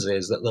means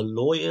is that the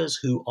lawyers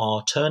who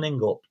are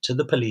turning up to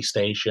the police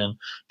station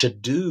to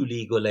do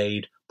legal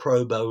aid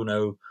pro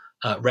bono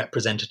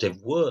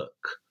representative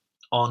work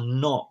are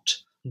not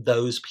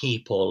those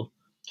people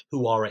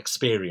who are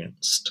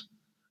experienced.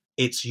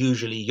 It's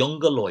usually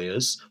younger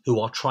lawyers who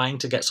are trying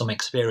to get some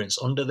experience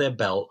under their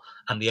belt,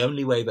 and the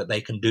only way that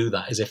they can do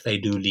that is if they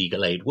do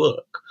legal aid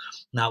work.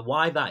 Now,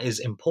 why that is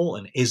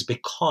important is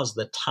because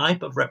the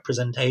type of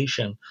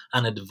representation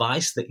and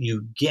advice that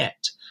you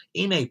get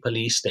in a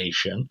police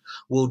station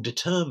will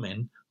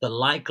determine the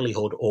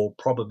likelihood or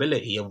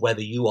probability of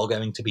whether you are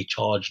going to be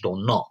charged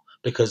or not.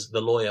 Because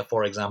the lawyer,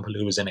 for example,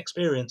 who is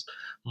inexperienced,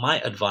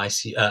 might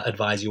advise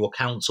you or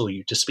counsel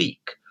you to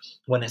speak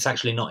when it's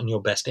actually not in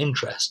your best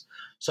interest.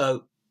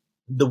 So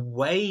the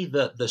way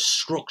that the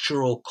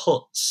structural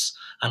cuts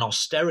and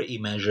austerity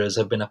measures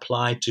have been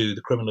applied to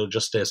the criminal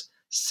justice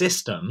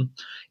system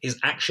is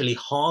actually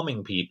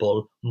harming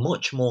people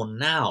much more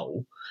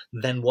now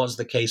than was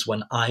the case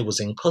when I was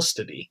in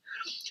custody.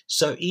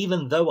 So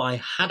even though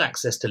I had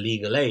access to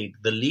legal aid,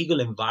 the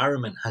legal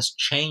environment has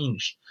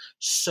changed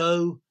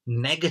so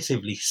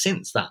negatively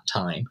since that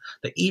time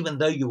that even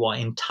though you are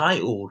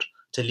entitled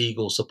to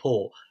legal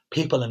support,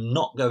 people are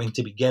not going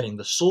to be getting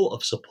the sort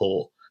of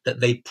support that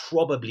they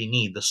probably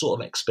need, the sort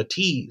of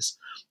expertise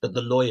that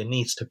the lawyer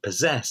needs to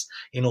possess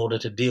in order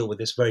to deal with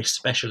this very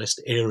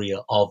specialist area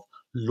of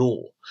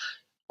law.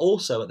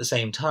 Also, at the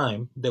same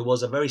time, there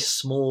was a very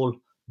small,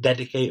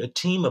 dedicated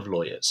team of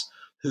lawyers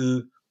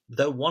who,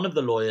 though one of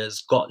the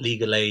lawyers got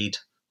legal aid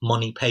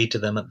money paid to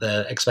them at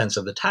the expense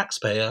of the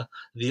taxpayer,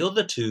 the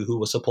other two who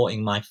were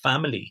supporting my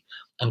family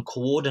and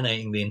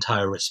coordinating the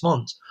entire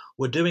response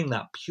were doing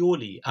that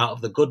purely out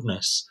of the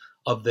goodness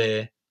of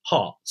their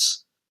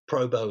hearts.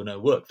 Pro bono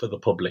work for the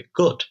public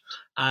good.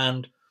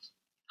 And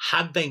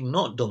had they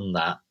not done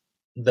that,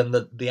 then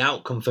the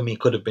outcome for me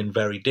could have been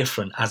very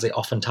different, as it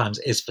oftentimes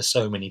is for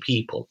so many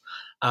people.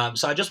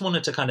 So I just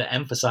wanted to kind of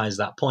emphasize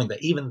that point,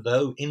 that even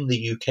though in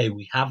the UK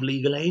we have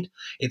legal aid,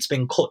 it's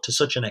been cut to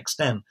such an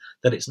extent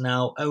that it's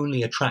now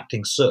only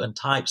attracting certain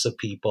types of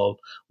people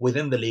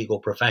within the legal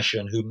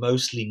profession who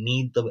mostly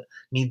need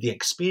the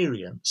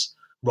experience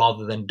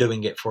rather than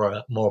doing it for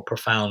a more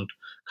profound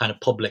kind of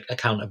public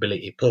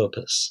accountability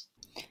purpose.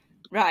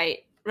 Right.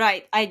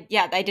 I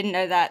didn't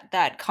know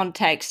that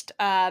context,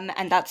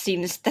 and that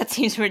seems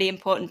really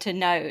important to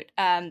note.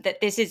 That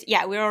this is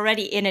we're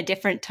already in a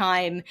different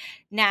time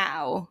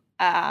now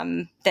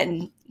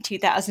than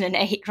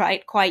 2008,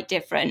 right? Quite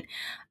different.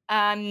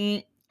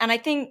 And I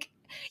think,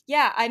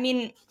 I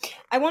mean,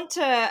 I want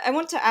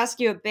to ask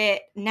you a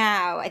bit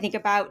now, I think,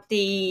 about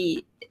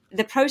the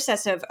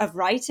process of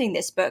writing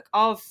this book,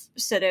 of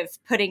sort of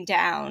putting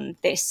down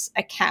this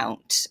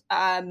account.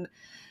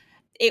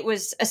 It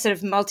was a sort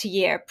of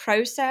multi-year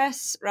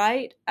process,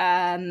 right?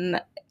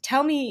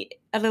 Tell me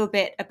a little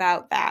bit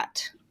about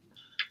that.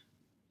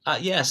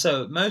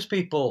 So most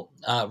people,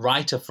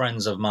 writer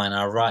friends of mine,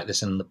 I write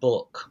this in the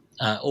book,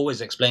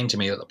 always explain to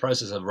me that the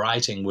process of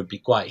writing would be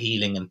quite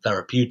healing and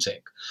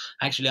therapeutic.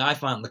 Actually, I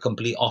found the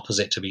complete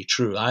opposite to be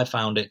true. I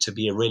found it to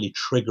be a really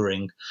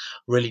triggering,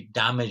 really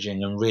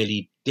damaging, and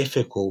really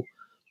difficult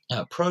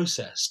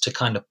process to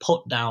kind of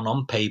put down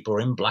on paper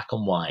in black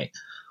and white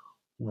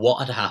what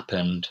had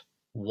happened,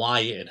 why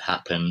it had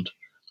happened,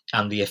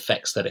 and the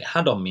effects that it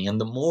had on me. And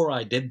the more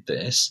I did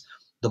this,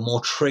 the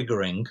more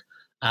triggering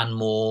and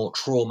more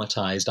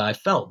traumatized I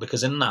felt,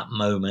 because in that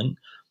moment,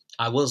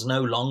 I was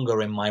no longer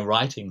in my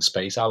writing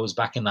space. I was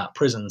back in that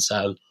prison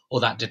cell or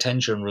that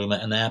detention room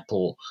at an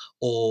airport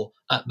or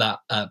at that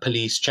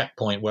police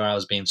checkpoint where I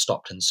was being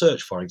stopped and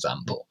searched, for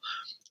example.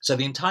 So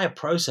the entire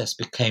process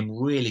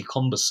became really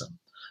cumbersome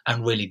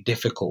and really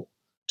difficult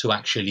to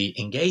actually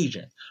engage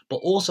in. But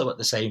also at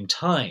the same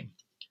time,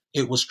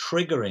 it was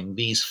triggering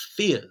these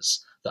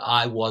fears that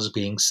I was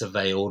being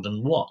surveilled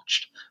and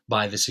watched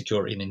by the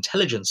security and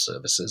intelligence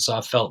services. So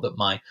I felt that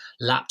my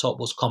laptop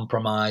was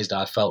compromised.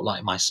 I felt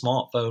like my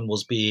smartphone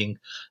was being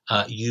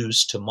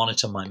used to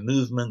monitor my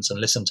movements and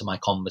listen to my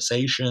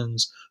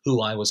conversations,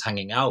 who I was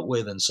hanging out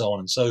with, and so on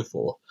and so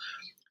forth.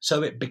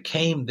 So it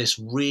became this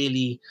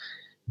really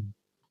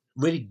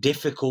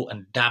difficult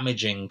and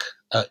damaging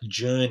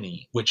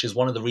journey, which is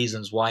one of the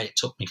reasons why it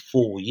took me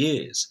 4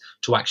 years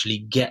to actually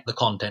get the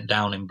content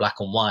down in black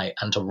and white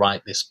and to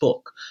write this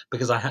book,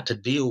 because I had to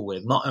deal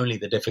with not only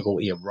the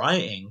difficulty of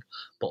writing,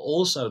 but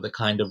also the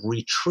kind of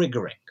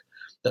re-triggering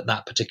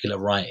that particular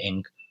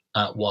writing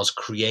was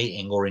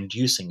creating or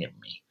inducing in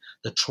me,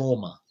 the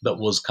trauma that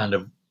was kind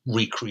of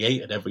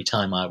recreated every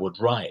time I would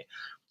write.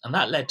 And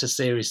that led to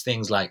serious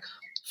things like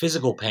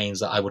physical pains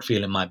that I would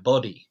feel in my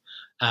body.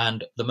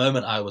 And the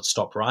moment I would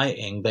stop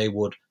writing, they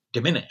would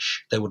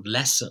diminish, they would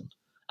lessen,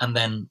 and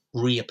then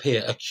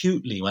reappear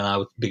acutely when I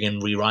would begin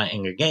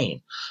rewriting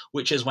again,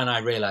 which is when I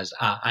realized,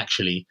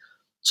 actually,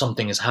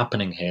 something is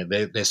happening here.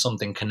 There's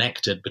something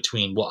connected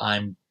between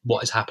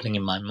what is happening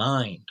in my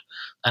mind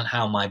and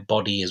how my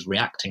body is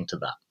reacting to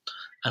that.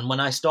 And when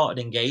I started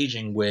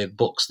engaging with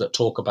books that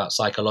talk about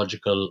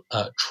psychological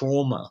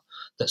trauma,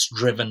 that's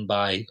driven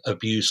by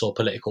abuse or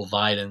political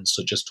violence,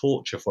 such as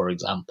torture, for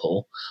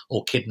example,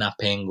 or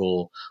kidnapping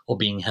or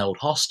being held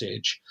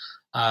hostage,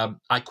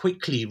 I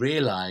quickly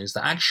realized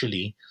that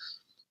actually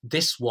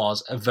this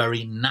was a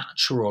very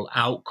natural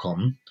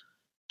outcome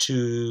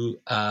to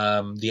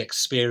the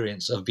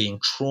experience of being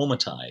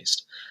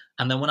traumatized.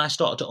 And then when I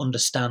started to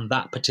understand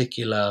that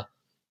particular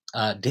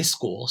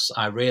discourse,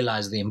 I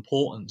realized the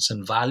importance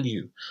and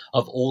value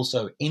of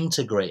also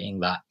integrating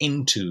that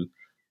into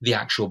the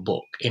actual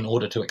book in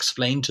order to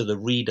explain to the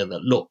reader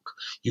that, look,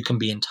 you can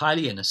be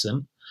entirely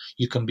innocent,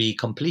 you can be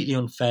completely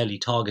unfairly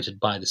targeted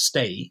by the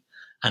state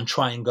and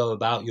try and go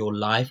about your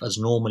life as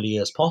normally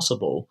as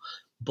possible.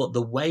 But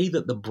the way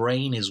that the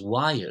brain is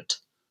wired,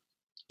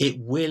 it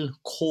will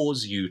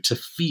cause you to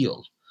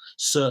feel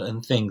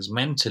certain things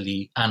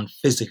mentally and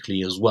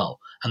physically as well,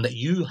 and that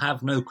you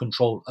have no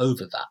control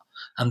over that.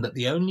 And that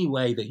the only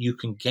way that you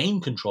can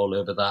gain control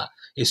over that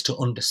is to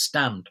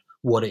understand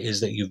what it is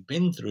that you've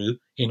been through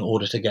in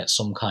order to get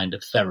some kind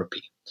of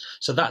therapy.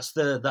 So that's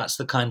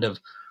the kind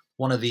of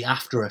one of the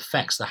after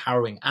effects, the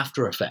harrowing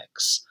after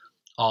effects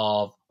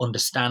of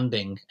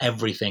understanding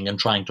everything and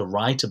trying to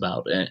write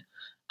about it.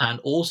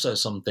 And also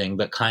something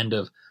that kind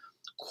of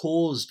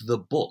caused the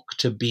book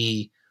to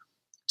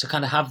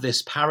kind of have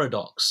this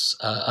paradox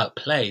at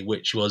play,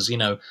 which was,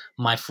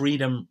 my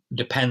freedom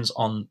depends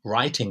on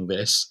writing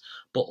this,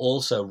 but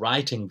also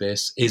writing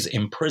this is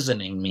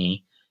imprisoning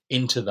me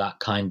into that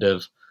kind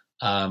of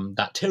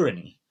that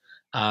tyranny.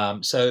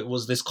 So it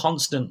was this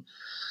constant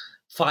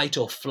fight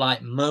or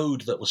flight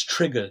mode that was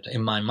triggered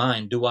in my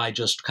mind. Do I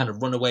just kind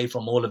of run away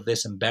from all of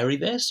this and bury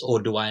this,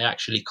 or do I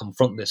actually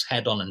confront this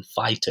head on and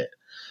fight it?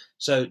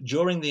 So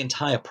during the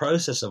entire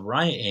process of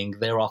writing,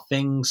 there are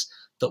things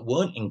that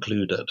weren't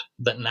included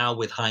that now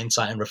with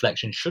hindsight and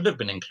reflection should have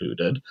been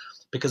included,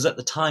 because at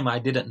the time I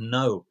didn't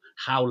know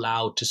how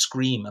loud to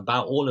scream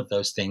about all of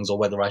those things or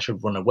whether I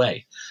should run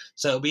away.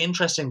 So it'll be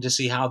interesting to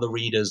see how the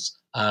readers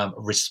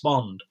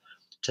respond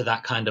to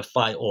that kind of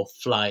fight or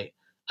flight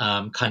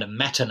kind of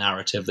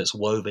meta-narrative that's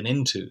woven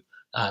into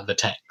the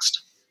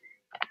text.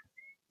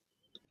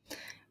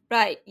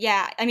 Right.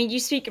 Yeah. I mean, you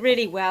speak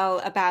really well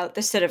about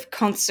the sort of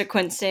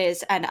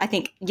consequences and I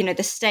think,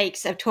 the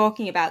stakes of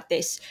talking about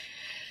this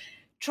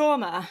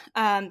trauma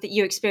that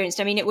you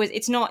experienced. I mean, it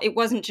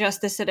wasn't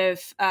just the sort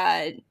of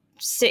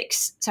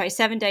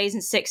 7 days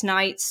and 6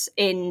 nights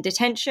in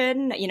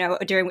detention,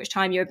 during which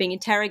time you were being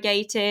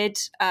interrogated,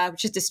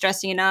 which is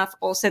distressing enough.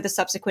 Also the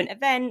subsequent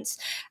events.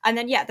 And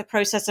then, the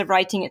process of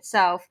writing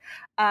itself.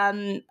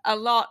 A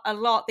lot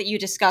that you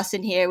discuss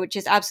in here, which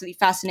is absolutely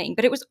fascinating.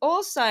 But it was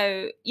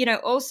also,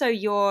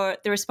 the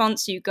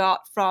response you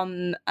got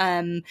from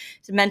the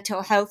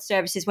mental health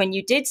services when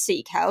you did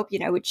seek help,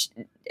 which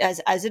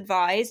as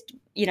advised,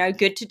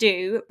 good to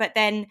do. But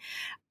then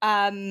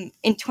in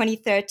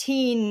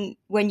 2013,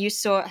 when you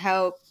sought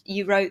help,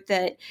 you wrote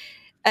that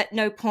at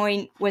no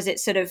point was it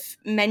sort of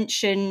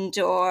mentioned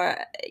or,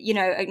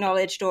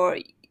 acknowledged or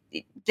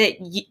that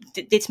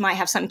this might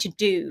have something to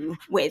do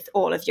with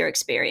all of your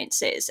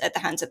experiences at the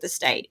hands of the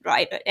state,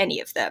 right? Any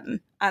of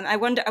them. I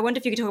wonder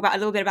if you could talk about a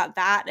little bit about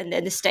that and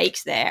then the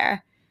stakes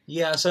there.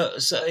 Yeah, so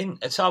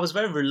I was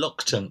very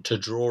reluctant to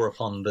draw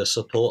upon the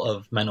support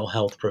of mental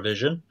health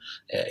provision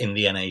in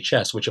the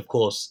NHS, which of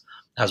course,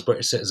 as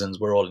British citizens,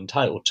 we're all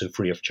entitled to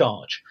free of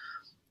charge.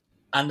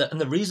 And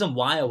the reason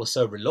why I was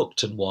so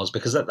reluctant was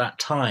because at that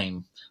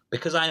time,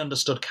 because I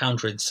understood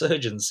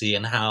counterinsurgency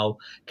and how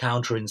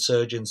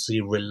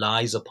counterinsurgency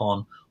relies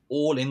upon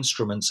all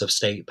instruments of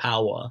state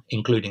power,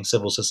 including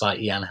civil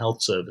society and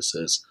health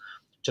services,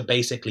 to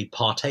basically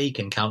partake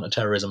in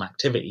counterterrorism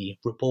activity,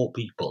 report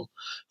people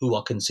who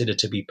are considered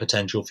to be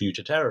potential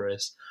future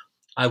terrorists,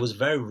 I was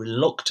very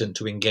reluctant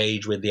to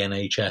engage with the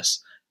NHS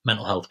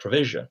mental health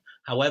provision.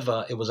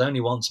 However, it was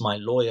only once my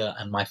lawyer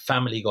and my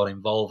family got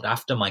involved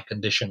after my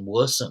condition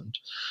worsened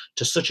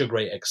to such a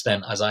great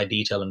extent, as I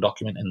detail and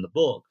document in the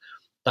book,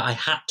 that I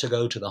had to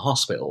go to the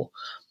hospital.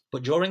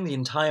 But during the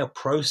entire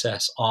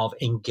process of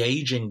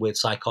engaging with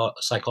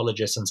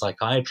psychologists and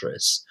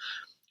psychiatrists,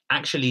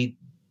 actually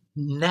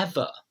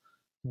never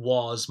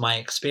was my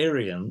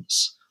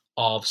experience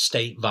of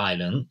state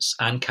violence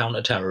and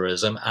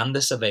counterterrorism and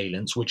the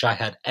surveillance, which I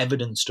had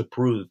evidence to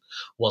prove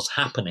was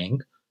happening,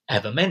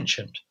 ever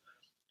mentioned.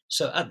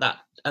 So at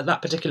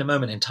that particular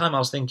moment in time, I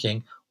was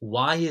thinking,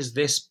 why is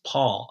this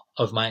part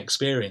of my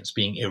experience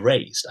being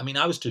erased? I mean,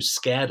 I was too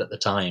scared at the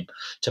time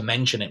to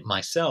mention it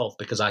myself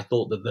because I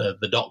thought that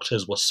the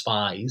doctors were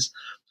spies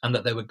and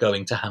that they were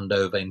going to hand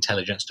over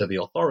intelligence to the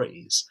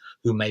authorities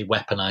who may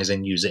weaponize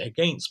and use it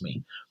against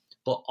me.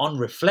 But on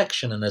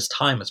reflection and as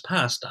time has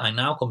passed, I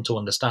now come to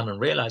understand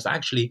and realize that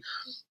actually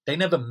they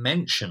never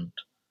mentioned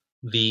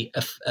the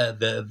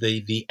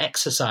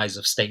exercise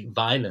of state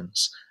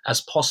violence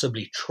as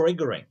possibly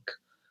triggering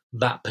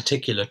that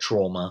particular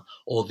trauma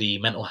or the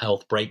mental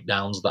health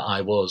breakdowns that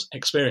I was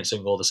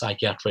experiencing or the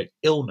psychiatric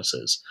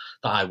illnesses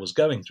that I was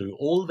going through.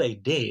 All they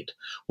did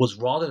was,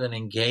 rather than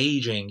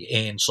engaging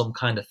in some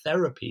kind of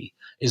therapy,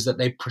 is that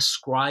they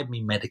prescribed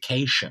me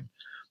medication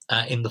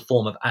in the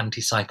form of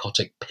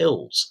antipsychotic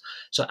pills.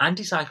 So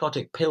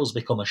antipsychotic pills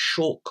become a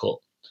shortcut,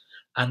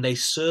 and they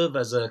serve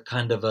as a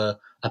kind of a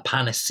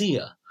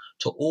panacea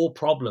to all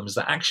problems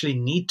that actually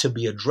need to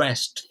be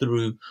addressed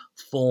through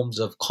forms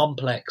of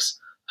complex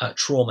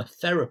trauma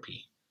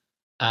therapy.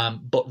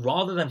 But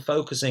rather than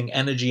focusing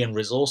energy and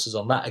resources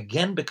on that,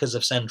 again, because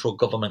of central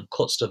government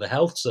cuts to the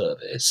health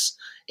service,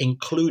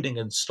 including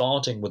and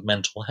starting with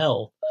mental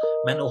health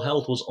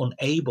was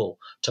unable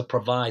to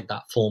provide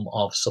that form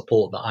of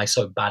support that I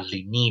so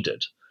badly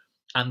needed.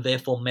 And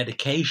therefore,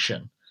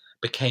 medication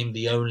became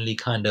the only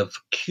kind of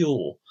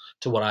cure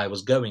to what I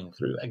was going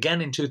through.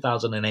 Again, in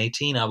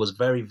 2018, I was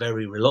very,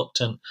 very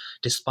reluctant,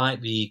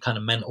 despite the kind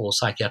of mental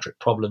psychiatric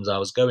problems I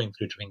was going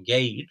through, to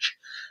engage.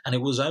 And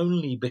it was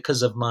only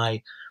because of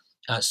my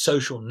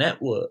social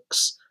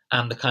networks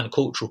and the kind of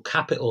cultural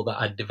capital that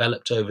I'd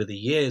developed over the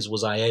years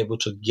was I able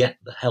to get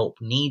the help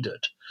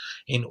needed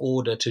in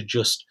order to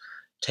just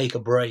take a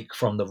break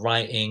from the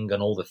writing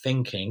and all the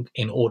thinking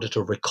in order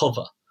to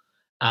recover.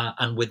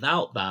 And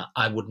without that,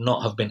 I would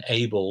not have been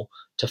able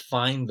to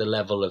find the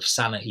level of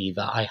sanity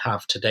that I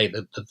have today,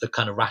 the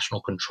kind of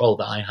rational control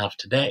that I have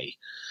today.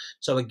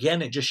 So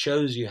again, it just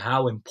shows you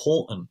how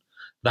important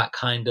that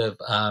kind of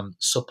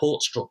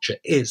support structure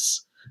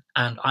is.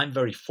 And I'm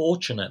very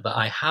fortunate that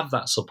I have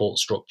that support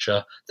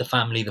structure, the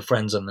family, the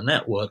friends, and the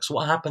networks.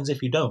 What happens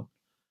if you don't?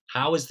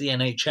 How is the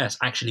NHS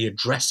actually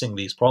addressing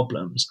these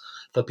problems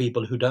for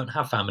people who don't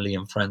have family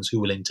and friends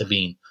who will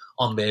intervene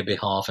on their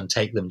behalf and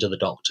take them to the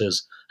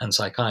doctors and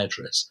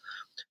psychiatrists?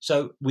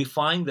 So we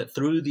find that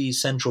through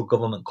these central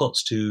government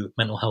cuts to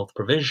mental health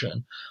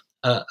provision,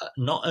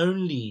 not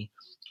only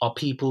are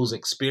people's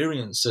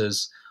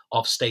experiences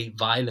of state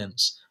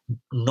violence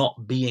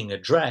not being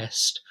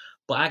addressed,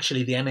 but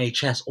actually the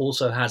NHS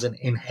also has an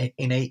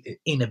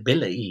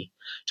inability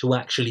to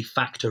actually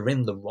factor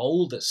in the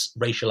role that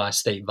racialized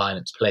state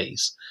violence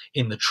plays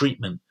in the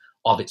treatment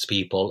of its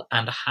people,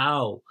 and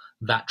how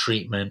that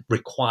treatment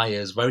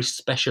requires very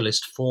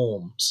specialist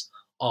forms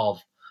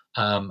of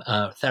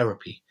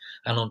therapy.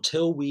 And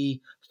until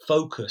we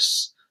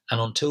focus and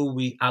until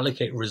we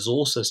allocate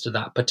resources to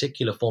that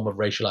particular form of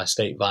racialized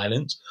state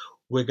violence,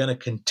 we're going to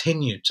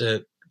continue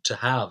to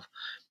have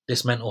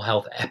this mental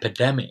health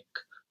epidemic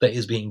that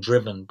is being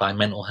driven by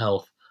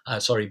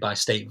by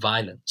state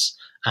violence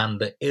and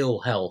the ill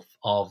health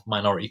of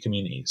minority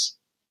communities.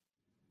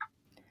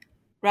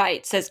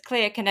 Right. So there's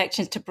clear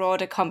connections to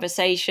broader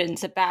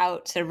conversations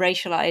about sort of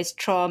racialized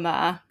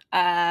trauma.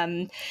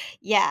 And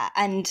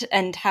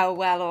how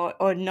well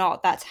or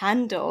not that's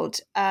handled.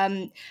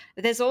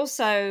 There's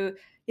also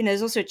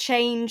a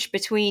change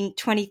between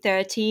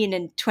 2013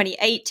 and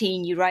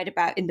 2018 you write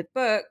about in the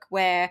book,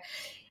 where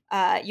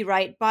you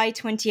write, by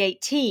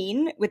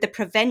 2018, with the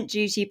prevent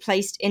duty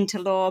placed into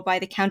law by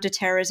the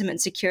Counterterrorism and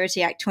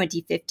Security Act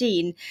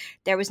 2015,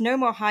 there was no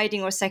more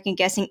hiding or second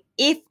guessing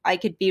if I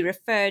could be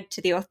referred to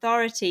the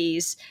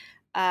authorities.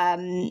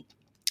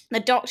 The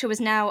doctor was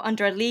now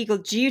under a legal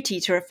duty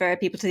to refer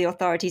people to the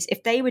authorities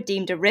if they were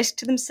deemed a risk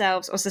to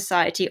themselves or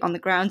society on the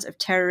grounds of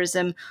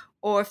terrorism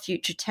or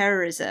future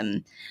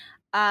terrorism.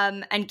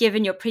 And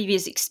given your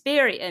previous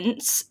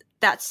experience,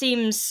 that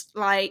seems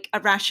like a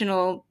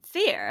rational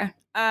fear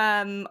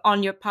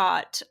on your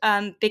part.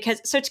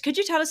 Could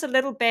you tell us a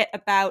little bit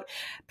about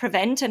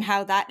Prevent and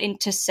how that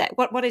intersect?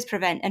 What is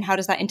Prevent and how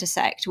does that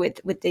intersect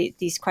with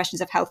these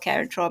questions of healthcare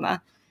and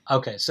trauma?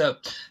 Okay,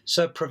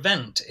 so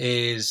Prevent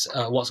is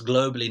what's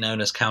globally known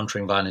as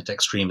Countering Violent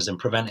Extremism.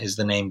 Prevent is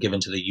the name given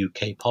to the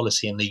UK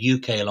policy, and the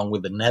UK, along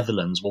with the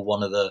Netherlands, were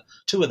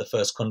two of the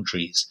first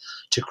countries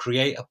to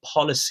create a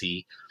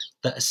policy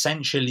that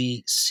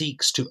essentially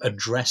seeks to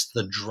address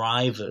the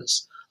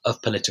drivers of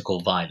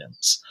political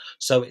violence.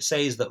 So it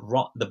says that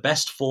the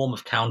best form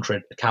of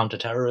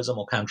counterterrorism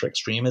or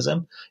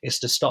counter-extremism is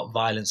to stop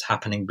violence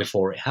happening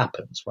before it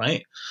happens,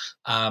 right?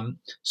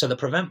 So the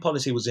Prevent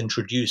policy was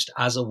introduced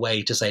as a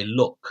way to say,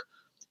 look,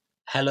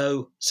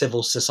 hello,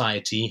 civil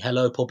society,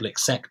 hello, public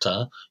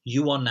sector,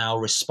 you are now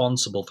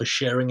responsible for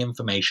sharing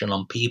information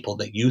on people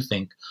that you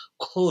think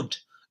could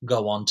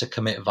go on to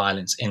commit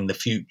violence in the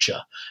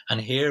future.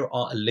 And here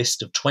are a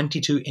list of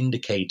 22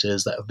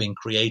 indicators that have been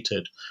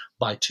created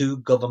by two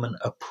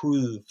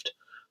government-approved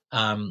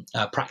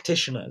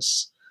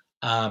practitioners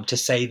to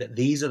say that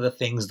these are the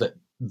things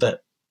that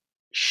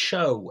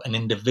show an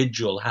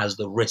individual has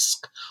the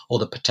risk or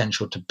the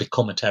potential to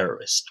become a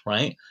terrorist,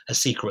 right? A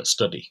secret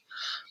study.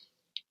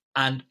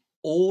 And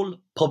all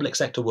public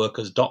sector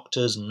workers,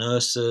 doctors,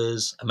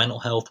 nurses, mental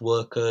health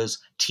workers,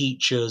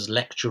 teachers,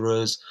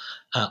 lecturers,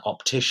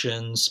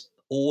 opticians,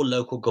 all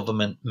local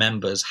government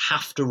members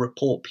have to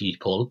report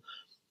people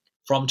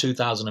from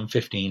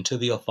 2015 to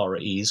the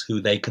authorities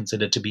who they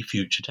consider to be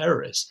future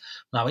terrorists.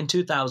 Now, in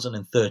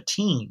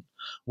 2013,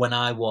 when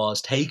I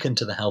was taken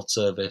to the health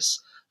service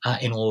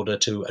in order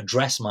to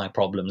address my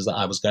problems that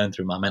I was going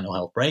through, my mental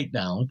health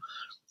breakdown,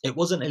 it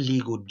wasn't a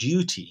legal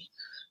duty.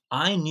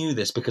 I knew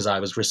this because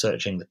I was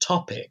researching the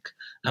topic,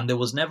 and there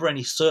was never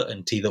any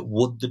certainty that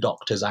would the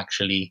doctors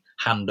actually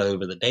hand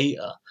over the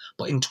data.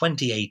 But in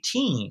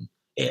 2018,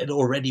 it had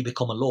already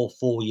become a law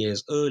 4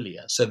 years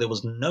earlier. So there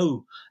was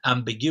no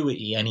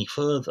ambiguity any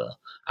further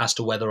as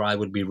to whether I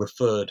would be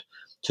referred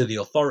to the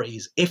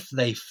authorities if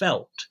they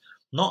felt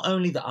not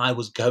only that I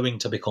was going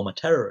to become a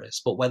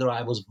terrorist, but whether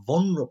I was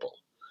vulnerable,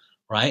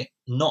 right?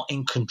 Not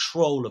in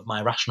control of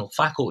my rational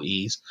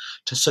faculties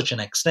to such an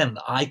extent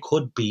that I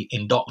could be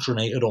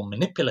indoctrinated or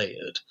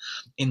manipulated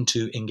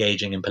into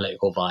engaging in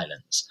political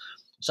violence.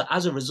 So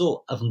as a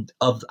result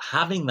of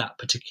having that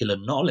particular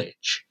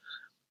knowledge,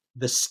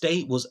 the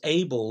state was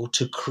able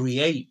to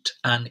create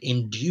and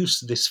induce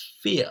this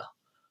fear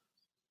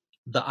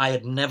that I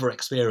had never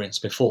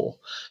experienced before.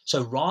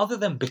 So rather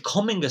than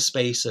becoming a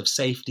space of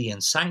safety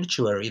and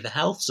sanctuary, the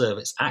health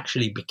service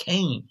actually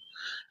became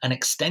an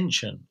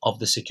extension of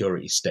the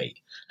security state,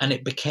 and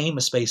it became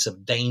a space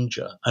of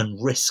danger and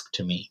risk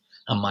to me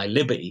and my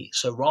liberty.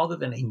 So rather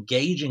than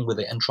engaging with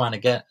it and trying to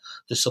get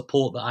the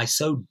support that I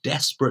so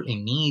desperately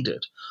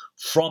needed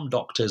from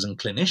doctors and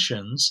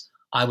clinicians,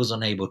 I was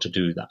unable to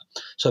do that.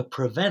 So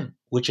PREVENT,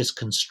 which is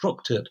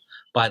constructed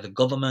by the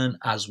government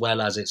as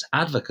well as its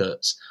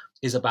advocates,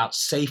 is about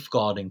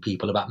safeguarding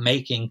people, about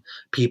making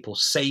people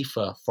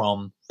safer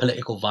from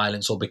political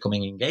violence or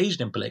becoming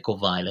engaged in political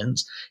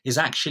violence, is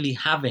actually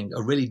having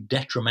a really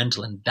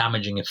detrimental and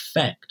damaging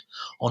effect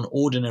on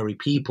ordinary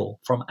people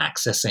from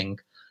accessing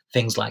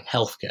things like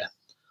healthcare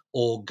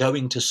or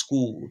going to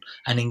school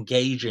and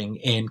engaging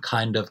in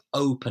kind of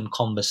open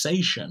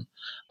conversation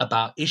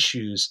about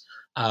issues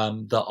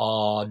that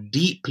are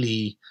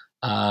deeply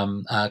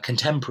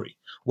contemporary,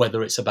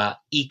 whether it's about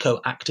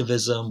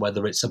eco-activism,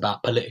 whether it's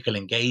about political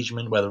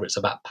engagement, whether it's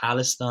about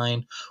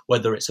Palestine,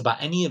 whether it's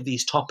about any of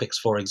these topics.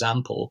 For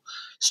example,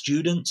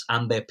 students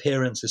and their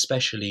parents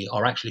especially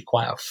are actually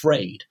quite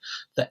afraid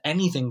that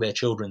anything their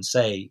children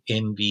say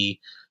in the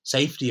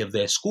safety of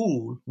their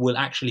school will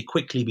actually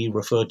quickly be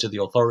referred to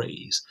the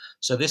authorities.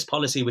 So this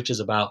policy, which is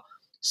about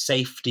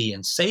safety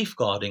and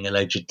safeguarding,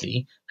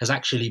 allegedly, has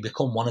actually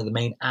become one of the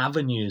main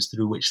avenues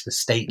through which the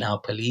state now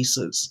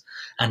polices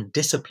and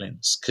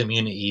disciplines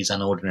communities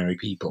and ordinary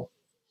people.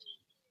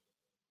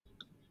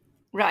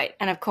 Right.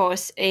 And of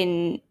course,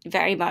 in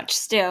very much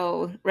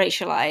still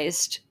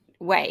racialized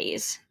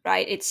ways,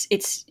 right?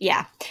 It's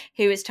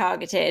who is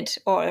targeted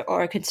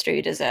or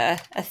construed as a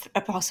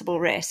possible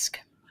risk.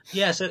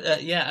 Yeah, so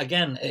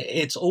again,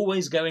 it's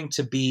always going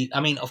to be,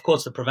 I mean, of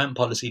course, the PREVENT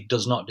policy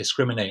does not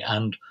discriminate,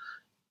 and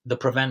the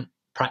PREVENT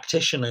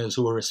practitioners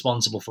who are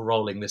responsible for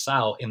rolling this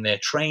out in their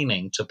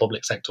training to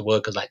public sector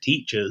workers like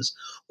teachers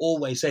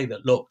always say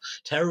that, look,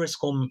 terrorists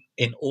come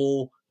in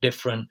all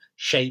different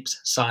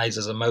shapes,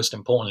 sizes, and most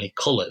importantly,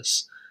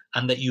 colors,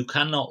 and that you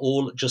cannot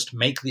all just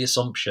make the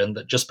assumption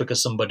that just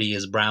because somebody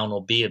is brown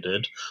or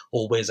bearded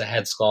or wears a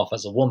headscarf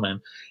as a woman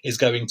is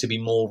going to be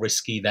more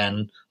risky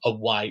than a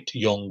white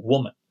young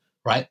woman,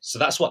 right? So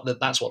that's what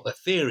the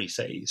theory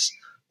says.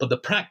 But the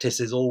practice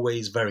is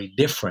always very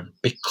different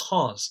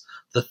because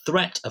the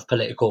threat of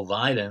political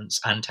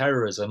violence and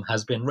terrorism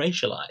has been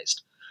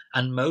racialized.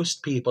 And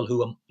most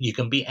people you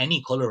can be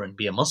any color and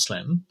be a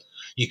Muslim,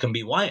 you can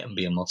be white and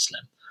be a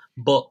Muslim.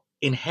 But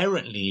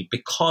inherently,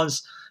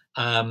 because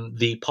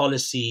the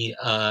policy,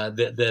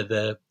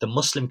 the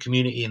Muslim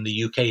community in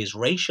the UK is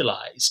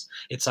racialized,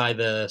 it's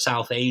either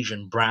South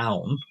Asian,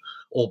 brown,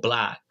 or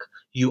black,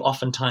 you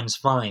oftentimes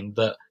find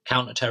that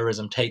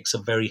counterterrorism takes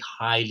a very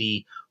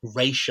highly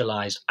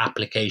racialized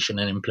application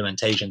and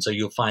implementation. So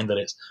you'll find that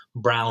it's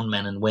brown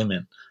men and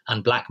women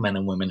and black men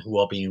and women who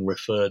are being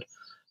referred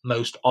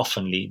most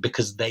oftenly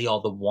because they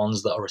are the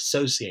ones that are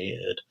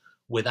associated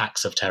with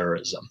acts of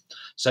terrorism.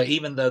 So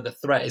even though the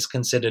threat is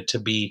considered to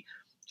be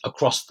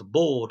across the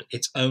board,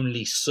 it's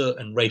only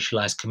certain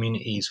racialized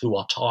communities who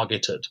are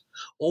targeted.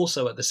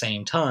 Also, at the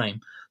same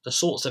time, the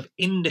sorts of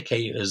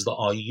indicators that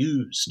are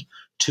used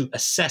to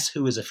assess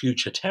who is a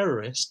future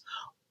terrorist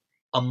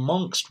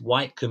amongst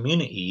white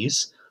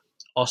communities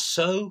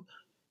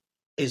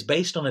is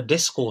based on a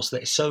discourse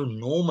that is so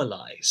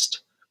normalized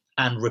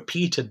and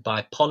repeated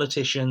by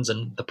politicians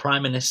and the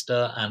Prime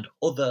Minister and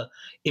other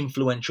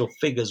influential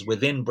figures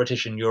within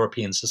British and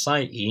European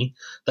society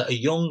that a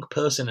young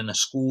person in a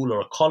school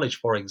or a college,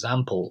 for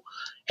example,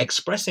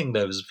 expressing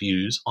those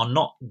views are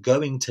not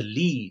going to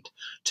lead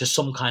to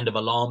some kind of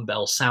alarm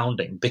bell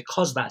sounding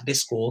because that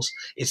discourse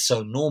is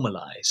so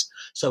normalized.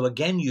 So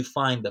again, you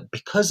find that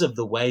because of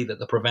the way that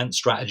the PREVENT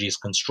strategy is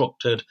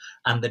constructed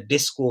and the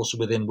discourse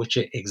within which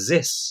it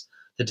exists,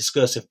 the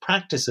discursive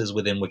practices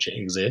within which it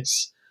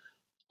exists,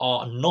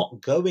 are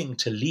not going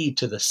to lead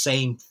to the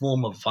same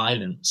form of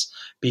violence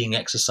being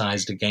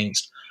exercised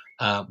against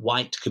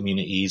white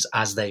communities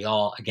as they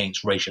are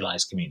against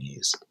racialized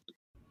communities.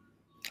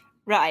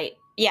 Right.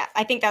 Yeah,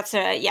 I think that's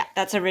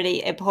a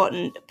really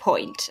important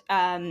point.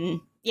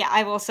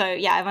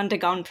 I've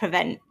undergone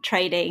prevent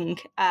training,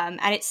 and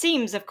it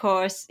seems, of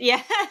course,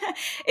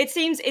 it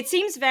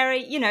seems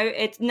very,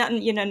 it's not,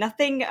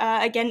 nothing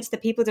against the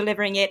people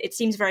delivering it. It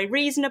seems very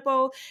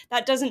reasonable.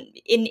 That doesn't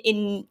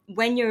in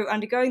when you're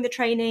undergoing the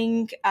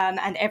training,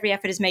 and every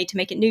effort is made to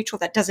make it neutral.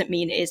 That doesn't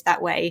mean it is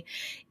that way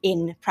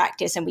in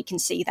practice, and we can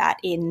see that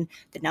in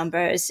the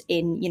numbers,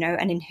 and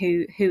in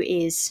who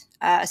is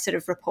sort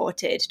of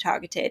reported,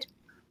 targeted.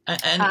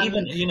 And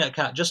even,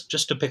 Kat,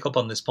 just to pick up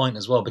on this point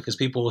as well, because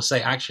people will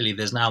say, actually,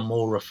 there's now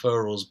more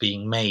referrals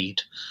being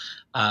made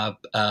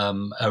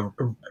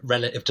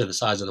relative to the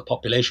size of the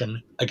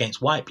population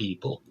against white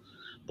people.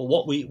 But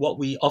what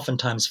we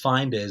oftentimes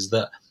find is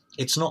that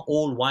it's not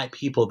all white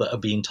people that are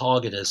being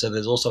targeted. So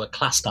there's also a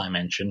class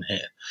dimension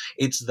here.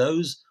 It's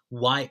those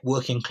white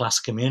working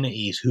class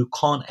communities who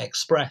can't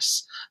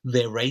express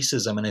their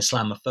racism and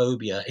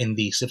Islamophobia in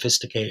the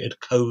sophisticated,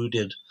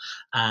 coded,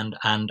 and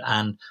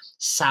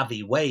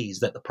savvy ways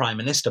that the Prime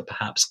Minister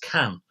perhaps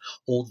can,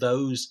 or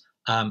those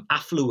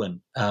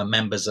affluent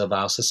members of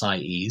our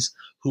societies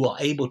who are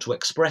able to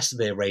express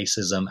their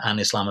racism and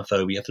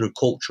Islamophobia through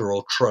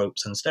cultural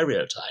tropes and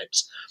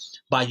stereotypes.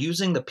 By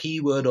using the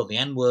P word or the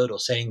N word or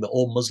saying that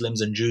all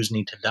Muslims and Jews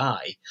need to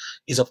die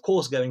is, of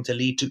course, going to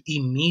lead to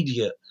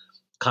immediate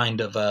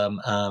kind of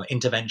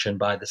intervention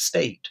by the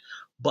state.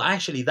 But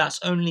actually, that's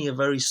only a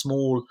very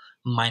small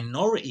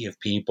minority of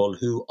people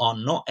who are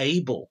not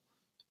able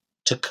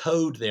to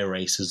code their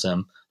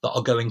racism that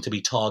are going to be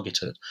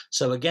targeted.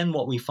 So again,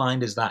 what we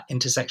find is that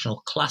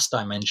intersectional class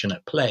dimension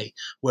at play,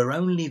 where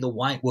only the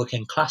white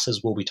working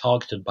classes will be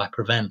targeted by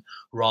Prevent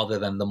rather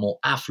than the more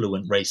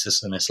affluent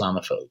racists and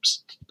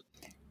Islamophobes.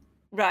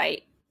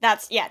 Right.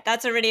 That's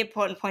a really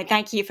important point.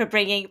 Thank you for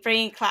bringing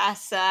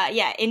class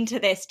into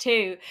this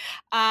too.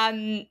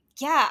 I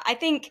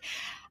think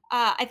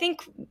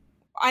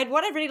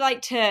what I'd really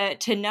like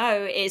to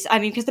know is,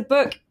 because the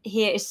book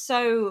here is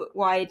so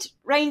wide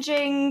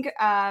ranging.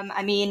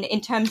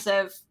 In terms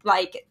of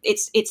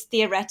it's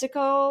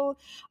theoretical.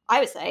 I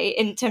would say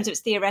in terms of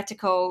its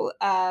theoretical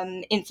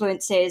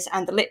influences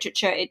and the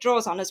literature it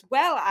draws on, as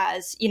well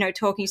as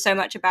talking so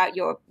much about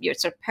your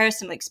sort of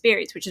personal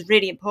experience, which is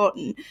really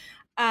important.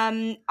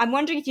 I'm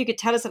wondering if you could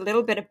tell us a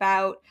little bit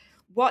about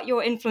what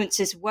your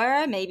influences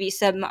were, maybe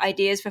some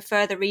ideas for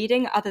further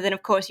reading, other than,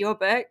 of course, your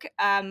book,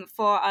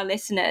 for our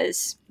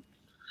listeners.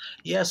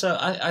 Yeah, so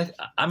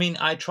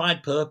I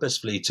tried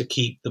purposefully to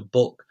keep the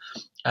book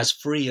as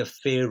free of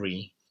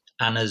theory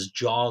and as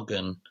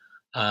jargon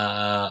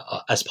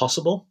as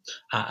possible.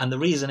 And the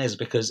reason is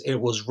because it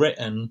was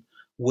written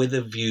with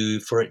a view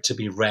for it to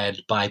be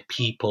read by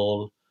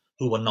people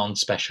who are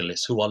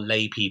non-specialists, who are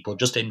lay people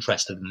just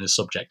interested in the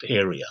subject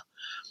area.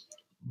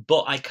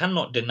 But I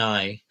cannot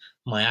deny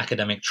my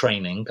academic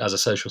training as a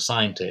social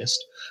scientist.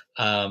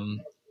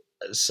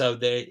 So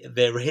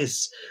there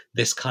is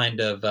this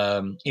kind of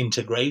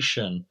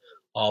integration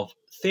of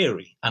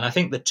theory, and I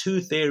think the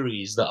two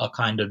theories that are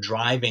kind of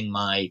driving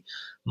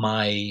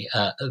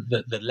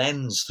the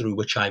lens through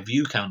which I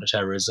view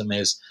counterterrorism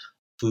is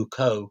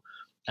Foucault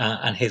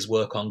and his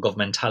work on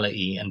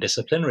governmentality and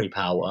disciplinary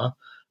power,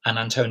 and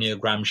Antonio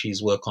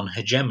Gramsci's work on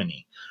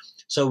hegemony.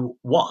 So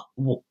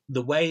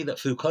the way that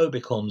Foucault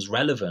becomes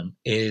relevant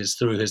is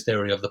through his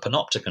theory of the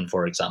panopticon,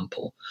 for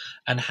example,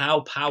 and how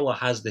power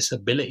has this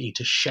ability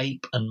to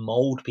shape and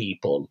mold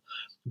people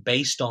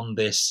based on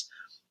this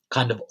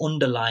kind of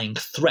underlying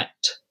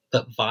threat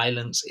that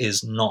violence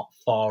is not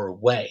far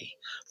away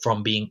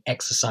from being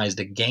exercised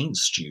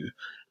against you,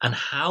 and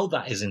how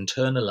that is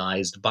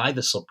internalized by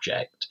the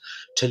subject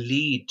to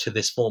lead to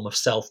this form of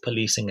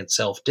self-policing and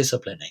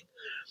self-disciplining.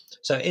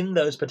 So in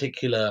those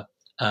particular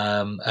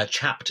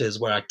chapters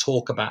where I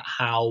talk about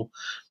how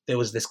there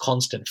was this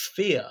constant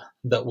fear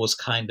that was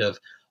kind of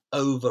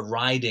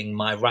overriding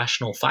my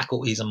rational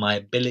faculties and my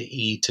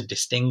ability to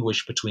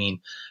distinguish between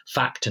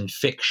fact and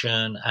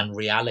fiction and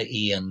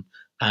reality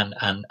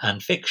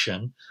and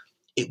fiction,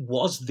 it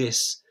was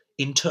this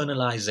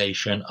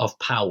internalization of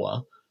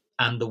power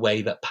and the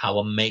way that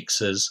power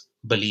makes us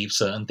believe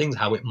certain things,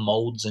 how it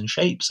molds and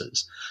shapes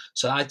us.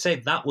 So I'd say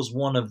that was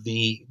one of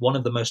the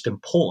most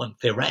important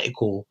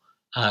theoretical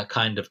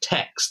kind of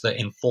text that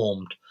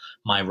informed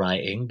my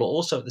writing, but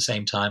also at the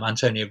same time,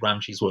 Antonio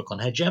Gramsci's work on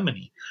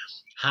hegemony,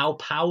 how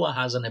power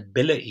has an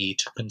ability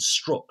to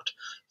construct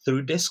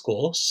through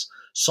discourse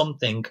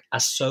something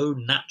as so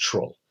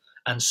natural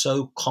and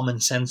so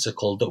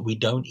commonsensical that we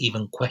don't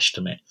even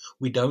question it.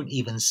 We don't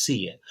even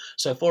see it.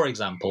 So, for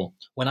example,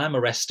 when I'm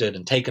arrested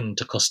and taken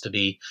into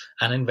custody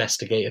and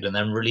investigated and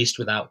then released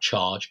without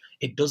charge,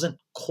 it doesn't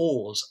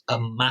cause a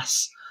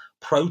mass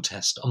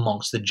protest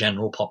amongst the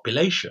general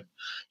population.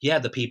 Yeah,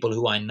 the people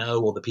who I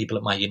know or the people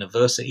at my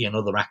university and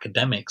other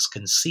academics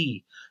can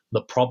see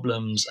the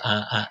problems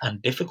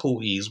and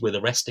difficulties with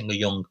arresting a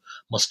young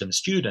Muslim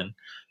student.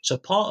 So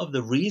part of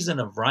the reason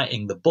of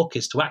writing the book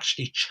is to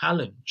actually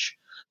challenge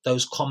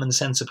those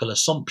commonsensical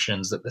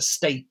assumptions that the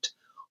state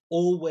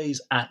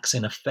always acts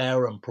in a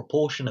fair and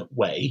proportionate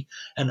way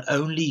and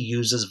only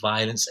uses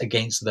violence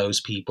against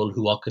those people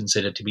who are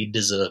considered to be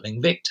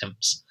deserving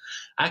victims.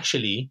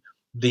 Actually,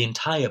 the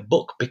entire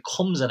book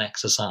becomes an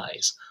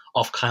exercise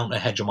of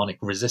counter-hegemonic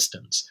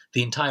resistance.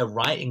 The entire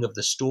writing of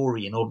the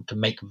story, in order to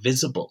make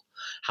visible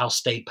how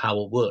state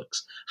power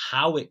works,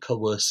 how it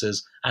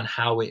coerces, and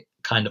how it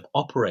kind of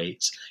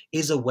operates,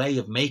 is a way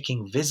of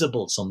making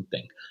visible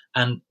something.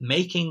 And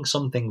making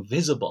something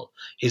visible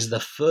is the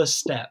first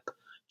step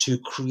to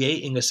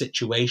creating a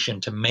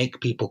situation to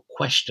make people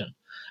question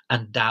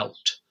and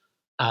doubt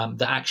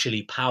that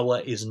actually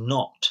power is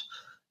not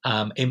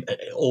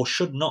or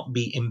should not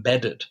be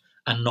embedded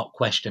and not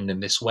questioned in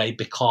this way,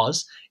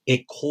 because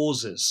it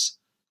causes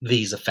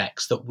these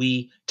effects that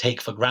we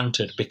take for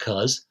granted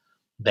because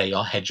they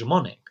are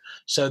hegemonic.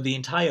 So the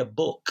entire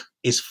book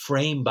is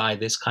framed by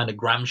this kind of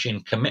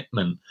Gramscian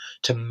commitment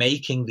to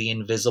making the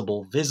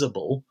invisible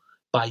visible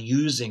by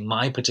using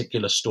my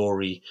particular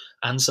story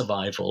and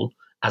survival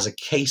as a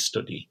case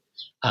study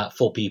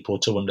for people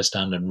to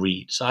understand and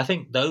read. So I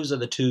think those are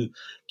the two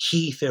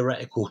key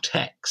theoretical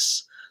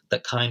texts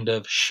that kind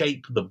of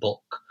shape the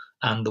book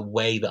and the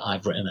way that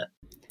I've written it.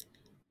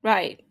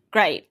 Right,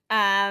 great.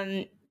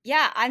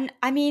 Yeah, and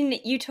I mean,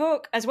 you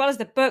talk, as well as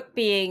the book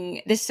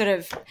being this sort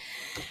of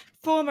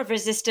form of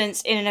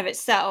resistance in and of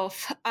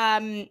itself,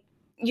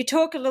 you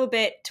talk a little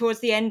bit towards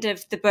the end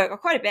of the book, or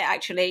quite a bit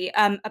actually,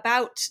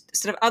 about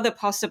sort of other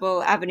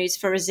possible avenues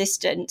for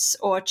resistance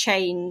or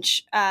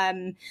change.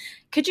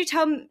 Could you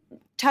tell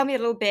me a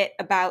little bit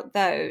about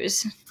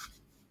those?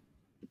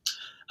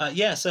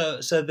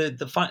 So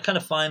the kind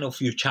of final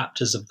few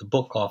chapters of the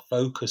book are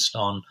focused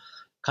on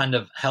kind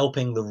of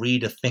helping the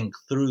reader think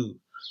through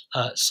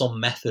some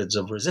methods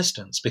of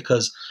resistance,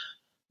 because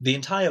the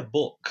entire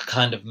book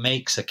kind of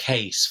makes a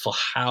case for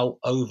how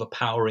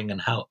overpowering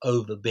and how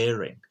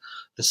overbearing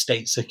the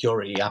state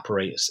security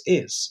apparatus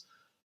is.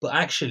 But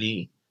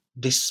actually,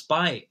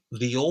 despite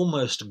the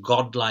almost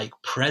godlike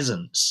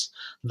presence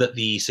that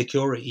the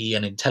security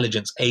and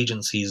intelligence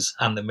agencies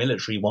and the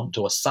military want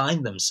to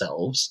assign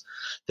themselves,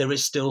 there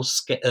is still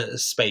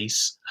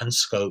space and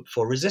scope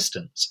for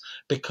resistance,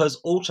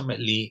 because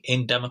ultimately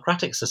in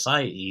democratic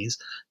societies,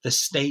 the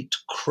state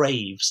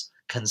craves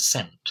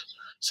consent.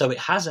 So it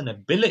has an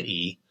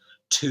ability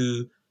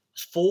to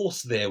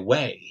force their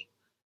way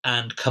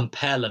and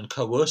compel and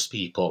coerce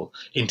people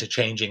into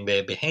changing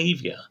their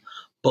behavior.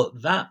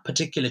 But that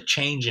particular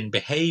change in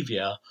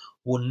behavior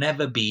will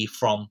never be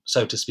from,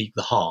 so to speak,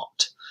 the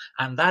heart.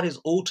 And that is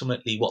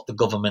ultimately what the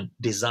government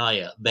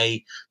desire.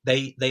 They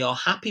are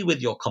happy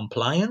with your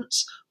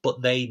compliance,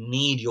 but they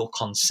need your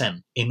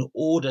consent in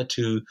order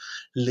to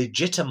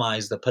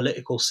legitimize the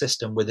political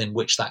system within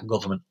which that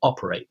government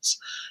operates.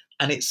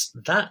 And it's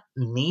that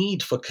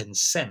need for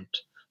consent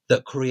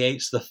that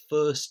creates the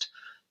first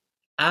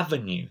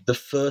avenue, the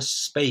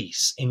first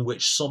space in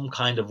which some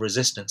kind of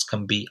resistance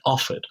can be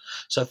offered.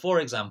 So, for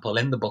example,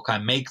 in the book, I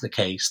make the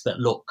case that,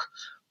 look,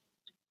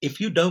 if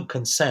you don't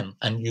consent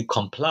and you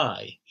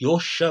comply, you're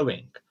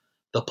showing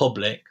the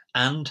public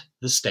and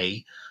the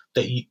state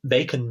that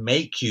they can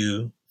make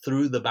you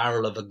through the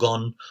barrel of a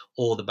gun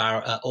or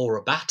or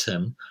a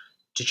baton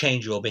to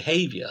change your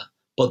behavior.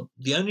 But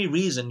the only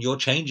reason you're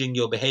changing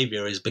your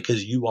behavior is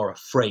because you are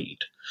afraid.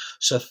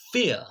 So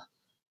fear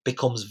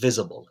becomes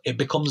visible. It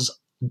becomes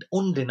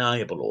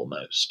undeniable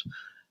almost.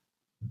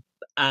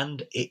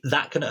 And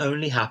that can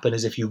only happen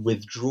as if you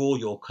withdraw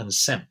your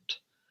consent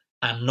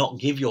and not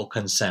give your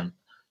consent.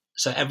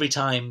 So every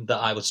time that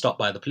I would stop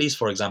by the police,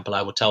 for example,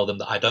 I would tell them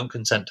that I don't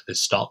consent to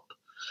this stop.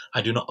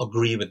 I do not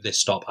agree with this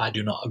stop. I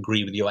do not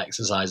agree with your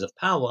exercise of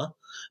power.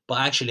 But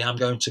actually, I'm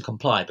going to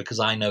comply because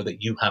I know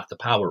that you have the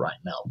power right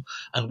now.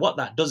 And what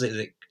that does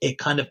is it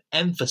kind of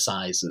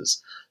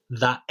emphasizes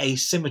that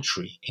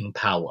asymmetry in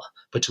power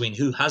between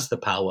who has the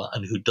power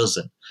and who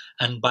doesn't.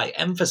 And by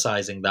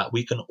emphasizing that,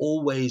 we can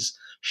always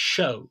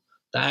show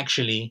that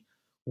actually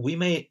we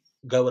may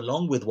go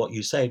along with what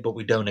you say, but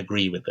we don't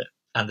agree with it.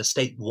 And the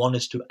state want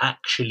us to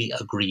actually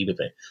agree with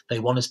it. They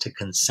want us to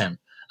consent.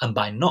 And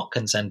by not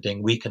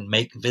consenting, we can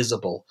make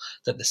visible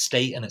that the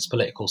state and its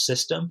political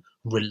system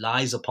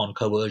relies upon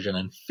coercion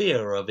and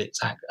fear of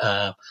its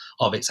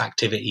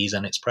activities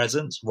and its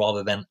presence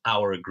rather than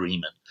our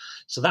agreement.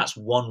 So that's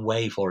one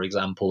way, for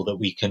example, that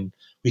we can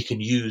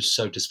use,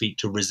 so to speak,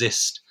 to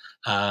resist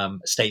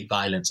state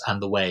violence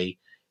and the way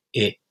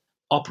it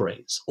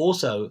operates.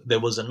 Also, there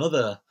was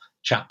another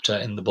chapter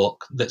in the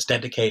book that's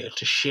dedicated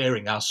to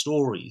sharing our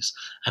stories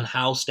and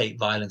how state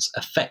violence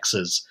affects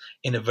us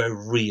in a very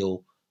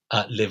real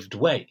lived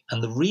way.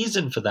 And the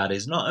reason for that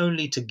is not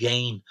only to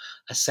gain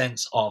a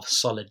sense of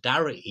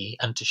solidarity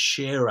and to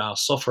share our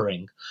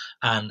suffering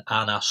and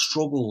our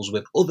struggles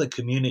with other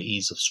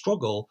communities of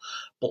struggle,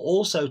 but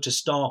also to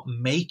start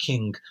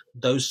making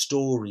those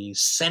stories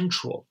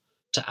central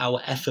to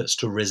our efforts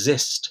to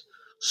resist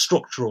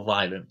structural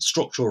violence,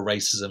 structural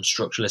racism,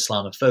 structural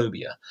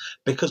Islamophobia,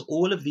 because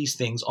all of these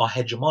things are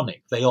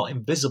hegemonic. They are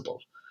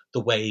invisible,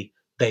 the way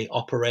they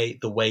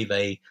operate, the way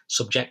they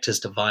subject us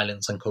to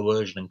violence and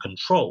coercion and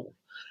control.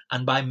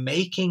 And by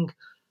making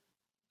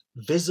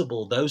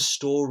visible those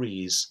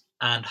stories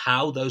and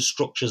how those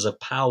structures of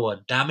power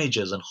damage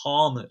us and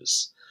harm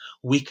us,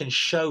 we can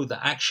show that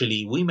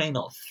actually we may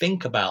not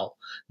think about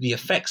the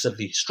effects of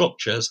these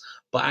structures,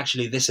 but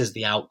actually this is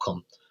the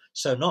outcome.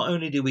 So not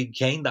only do we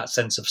gain that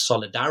sense of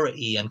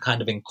solidarity and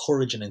kind of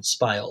encourage and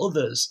inspire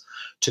others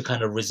to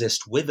kind of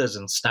resist with us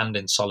and stand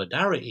in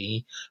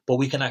solidarity, but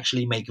we can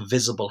actually make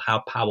visible how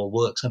power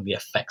works and the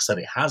effects that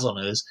it has on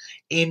us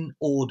in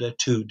order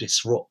to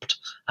disrupt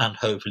and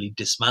hopefully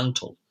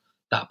dismantle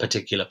that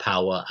particular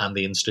power and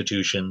the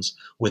institutions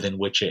within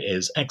which it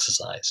is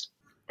exercised.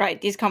 Right.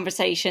 These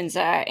conversations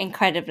are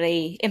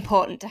incredibly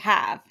important to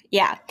have.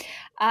 Yeah.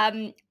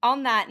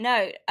 On that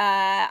note,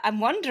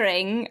 I'm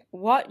wondering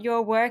what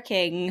you're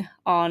working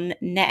on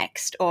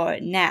next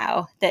or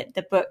now that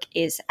the book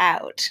is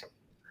out.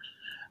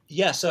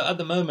 Yeah. So at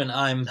the moment,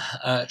 I'm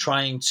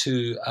trying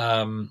to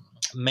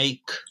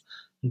make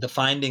the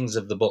findings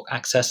of the book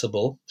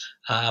accessible,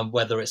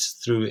 whether it's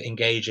through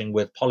engaging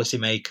with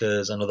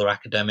policymakers and other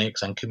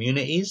academics and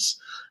communities.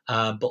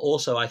 But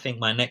also, I think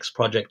my next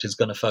project is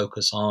going to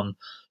focus on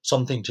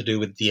something to do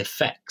with the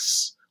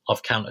effects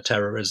of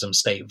counterterrorism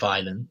state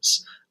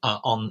violence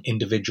on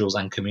individuals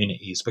and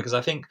communities. Because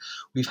I think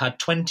we've had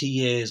 20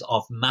 years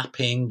of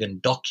mapping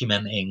and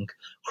documenting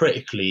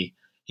critically,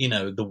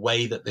 the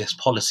way that this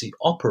policy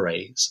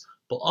operates.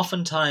 But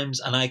oftentimes,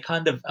 and I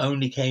kind of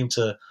only came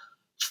to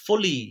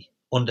fully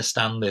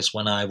understand this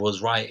when I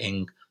was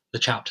writing the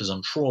chapters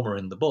on trauma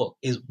in the book,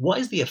 is what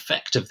is the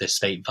effect of this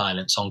state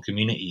violence on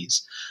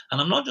communities? And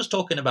I'm not just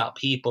talking about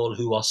people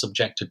who are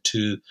subjected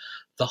to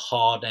the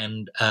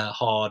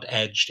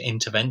hard-edged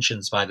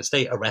interventions by the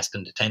state, arrest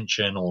and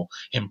detention or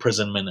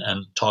imprisonment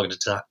and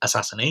targeted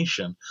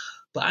assassination,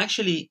 but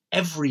actually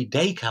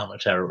everyday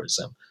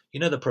counterterrorism.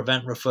 The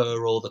prevent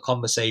referral, the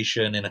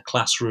conversation in a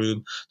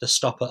classroom, the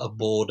stop at a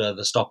border,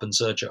 the stop and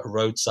search at a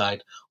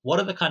roadside. What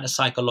are the kind of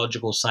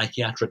psychological,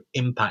 psychiatric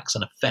impacts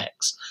and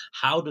effects?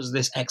 How does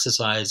this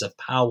exercise of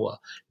power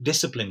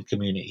discipline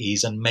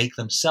communities and make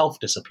them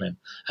self-discipline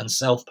and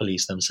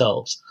self-police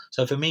themselves?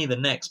 So for me, the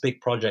next big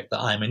project that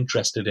I'm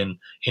interested in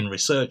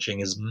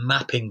researching is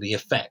mapping the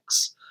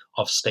effects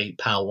of state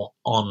power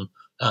on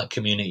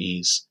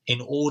communities in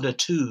order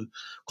to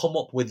come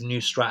up with new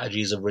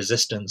strategies of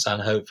resistance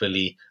and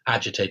hopefully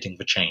agitating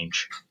for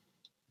change.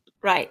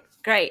 Right,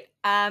 great.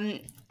 I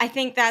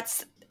think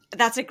that's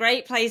a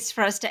great place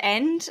for us to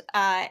end.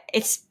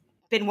 It's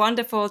been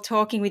wonderful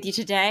talking with you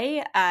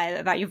today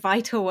about your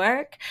vital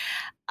work.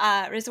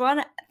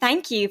 Rizwan,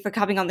 thank you for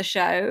coming on the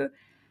show.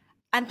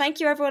 And thank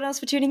you everyone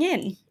else for tuning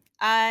in.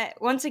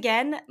 Once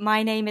again,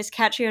 my name is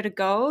Catriona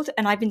Gold,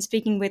 and I've been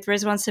speaking with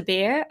Rizwan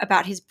Sabir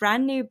about his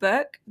brand new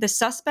book, The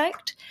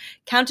Suspect: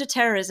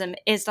 Counterterrorism,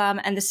 Islam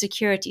and the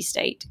Security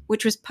State,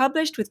 which was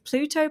published with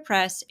Pluto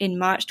Press in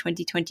March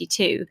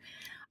 2022.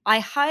 I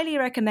highly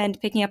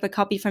recommend picking up a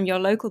copy from your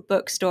local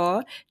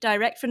bookstore,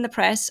 direct from the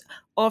press,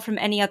 or from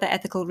any other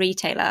ethical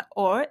retailer,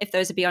 or, if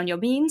those are beyond your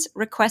means,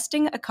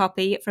 requesting a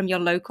copy from your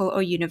local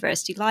or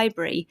university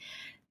library.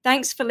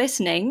 Thanks for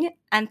listening,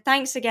 and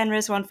thanks again,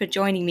 Rizwan, for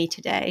joining me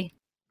today.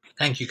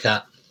 Thank you,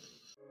 Kat.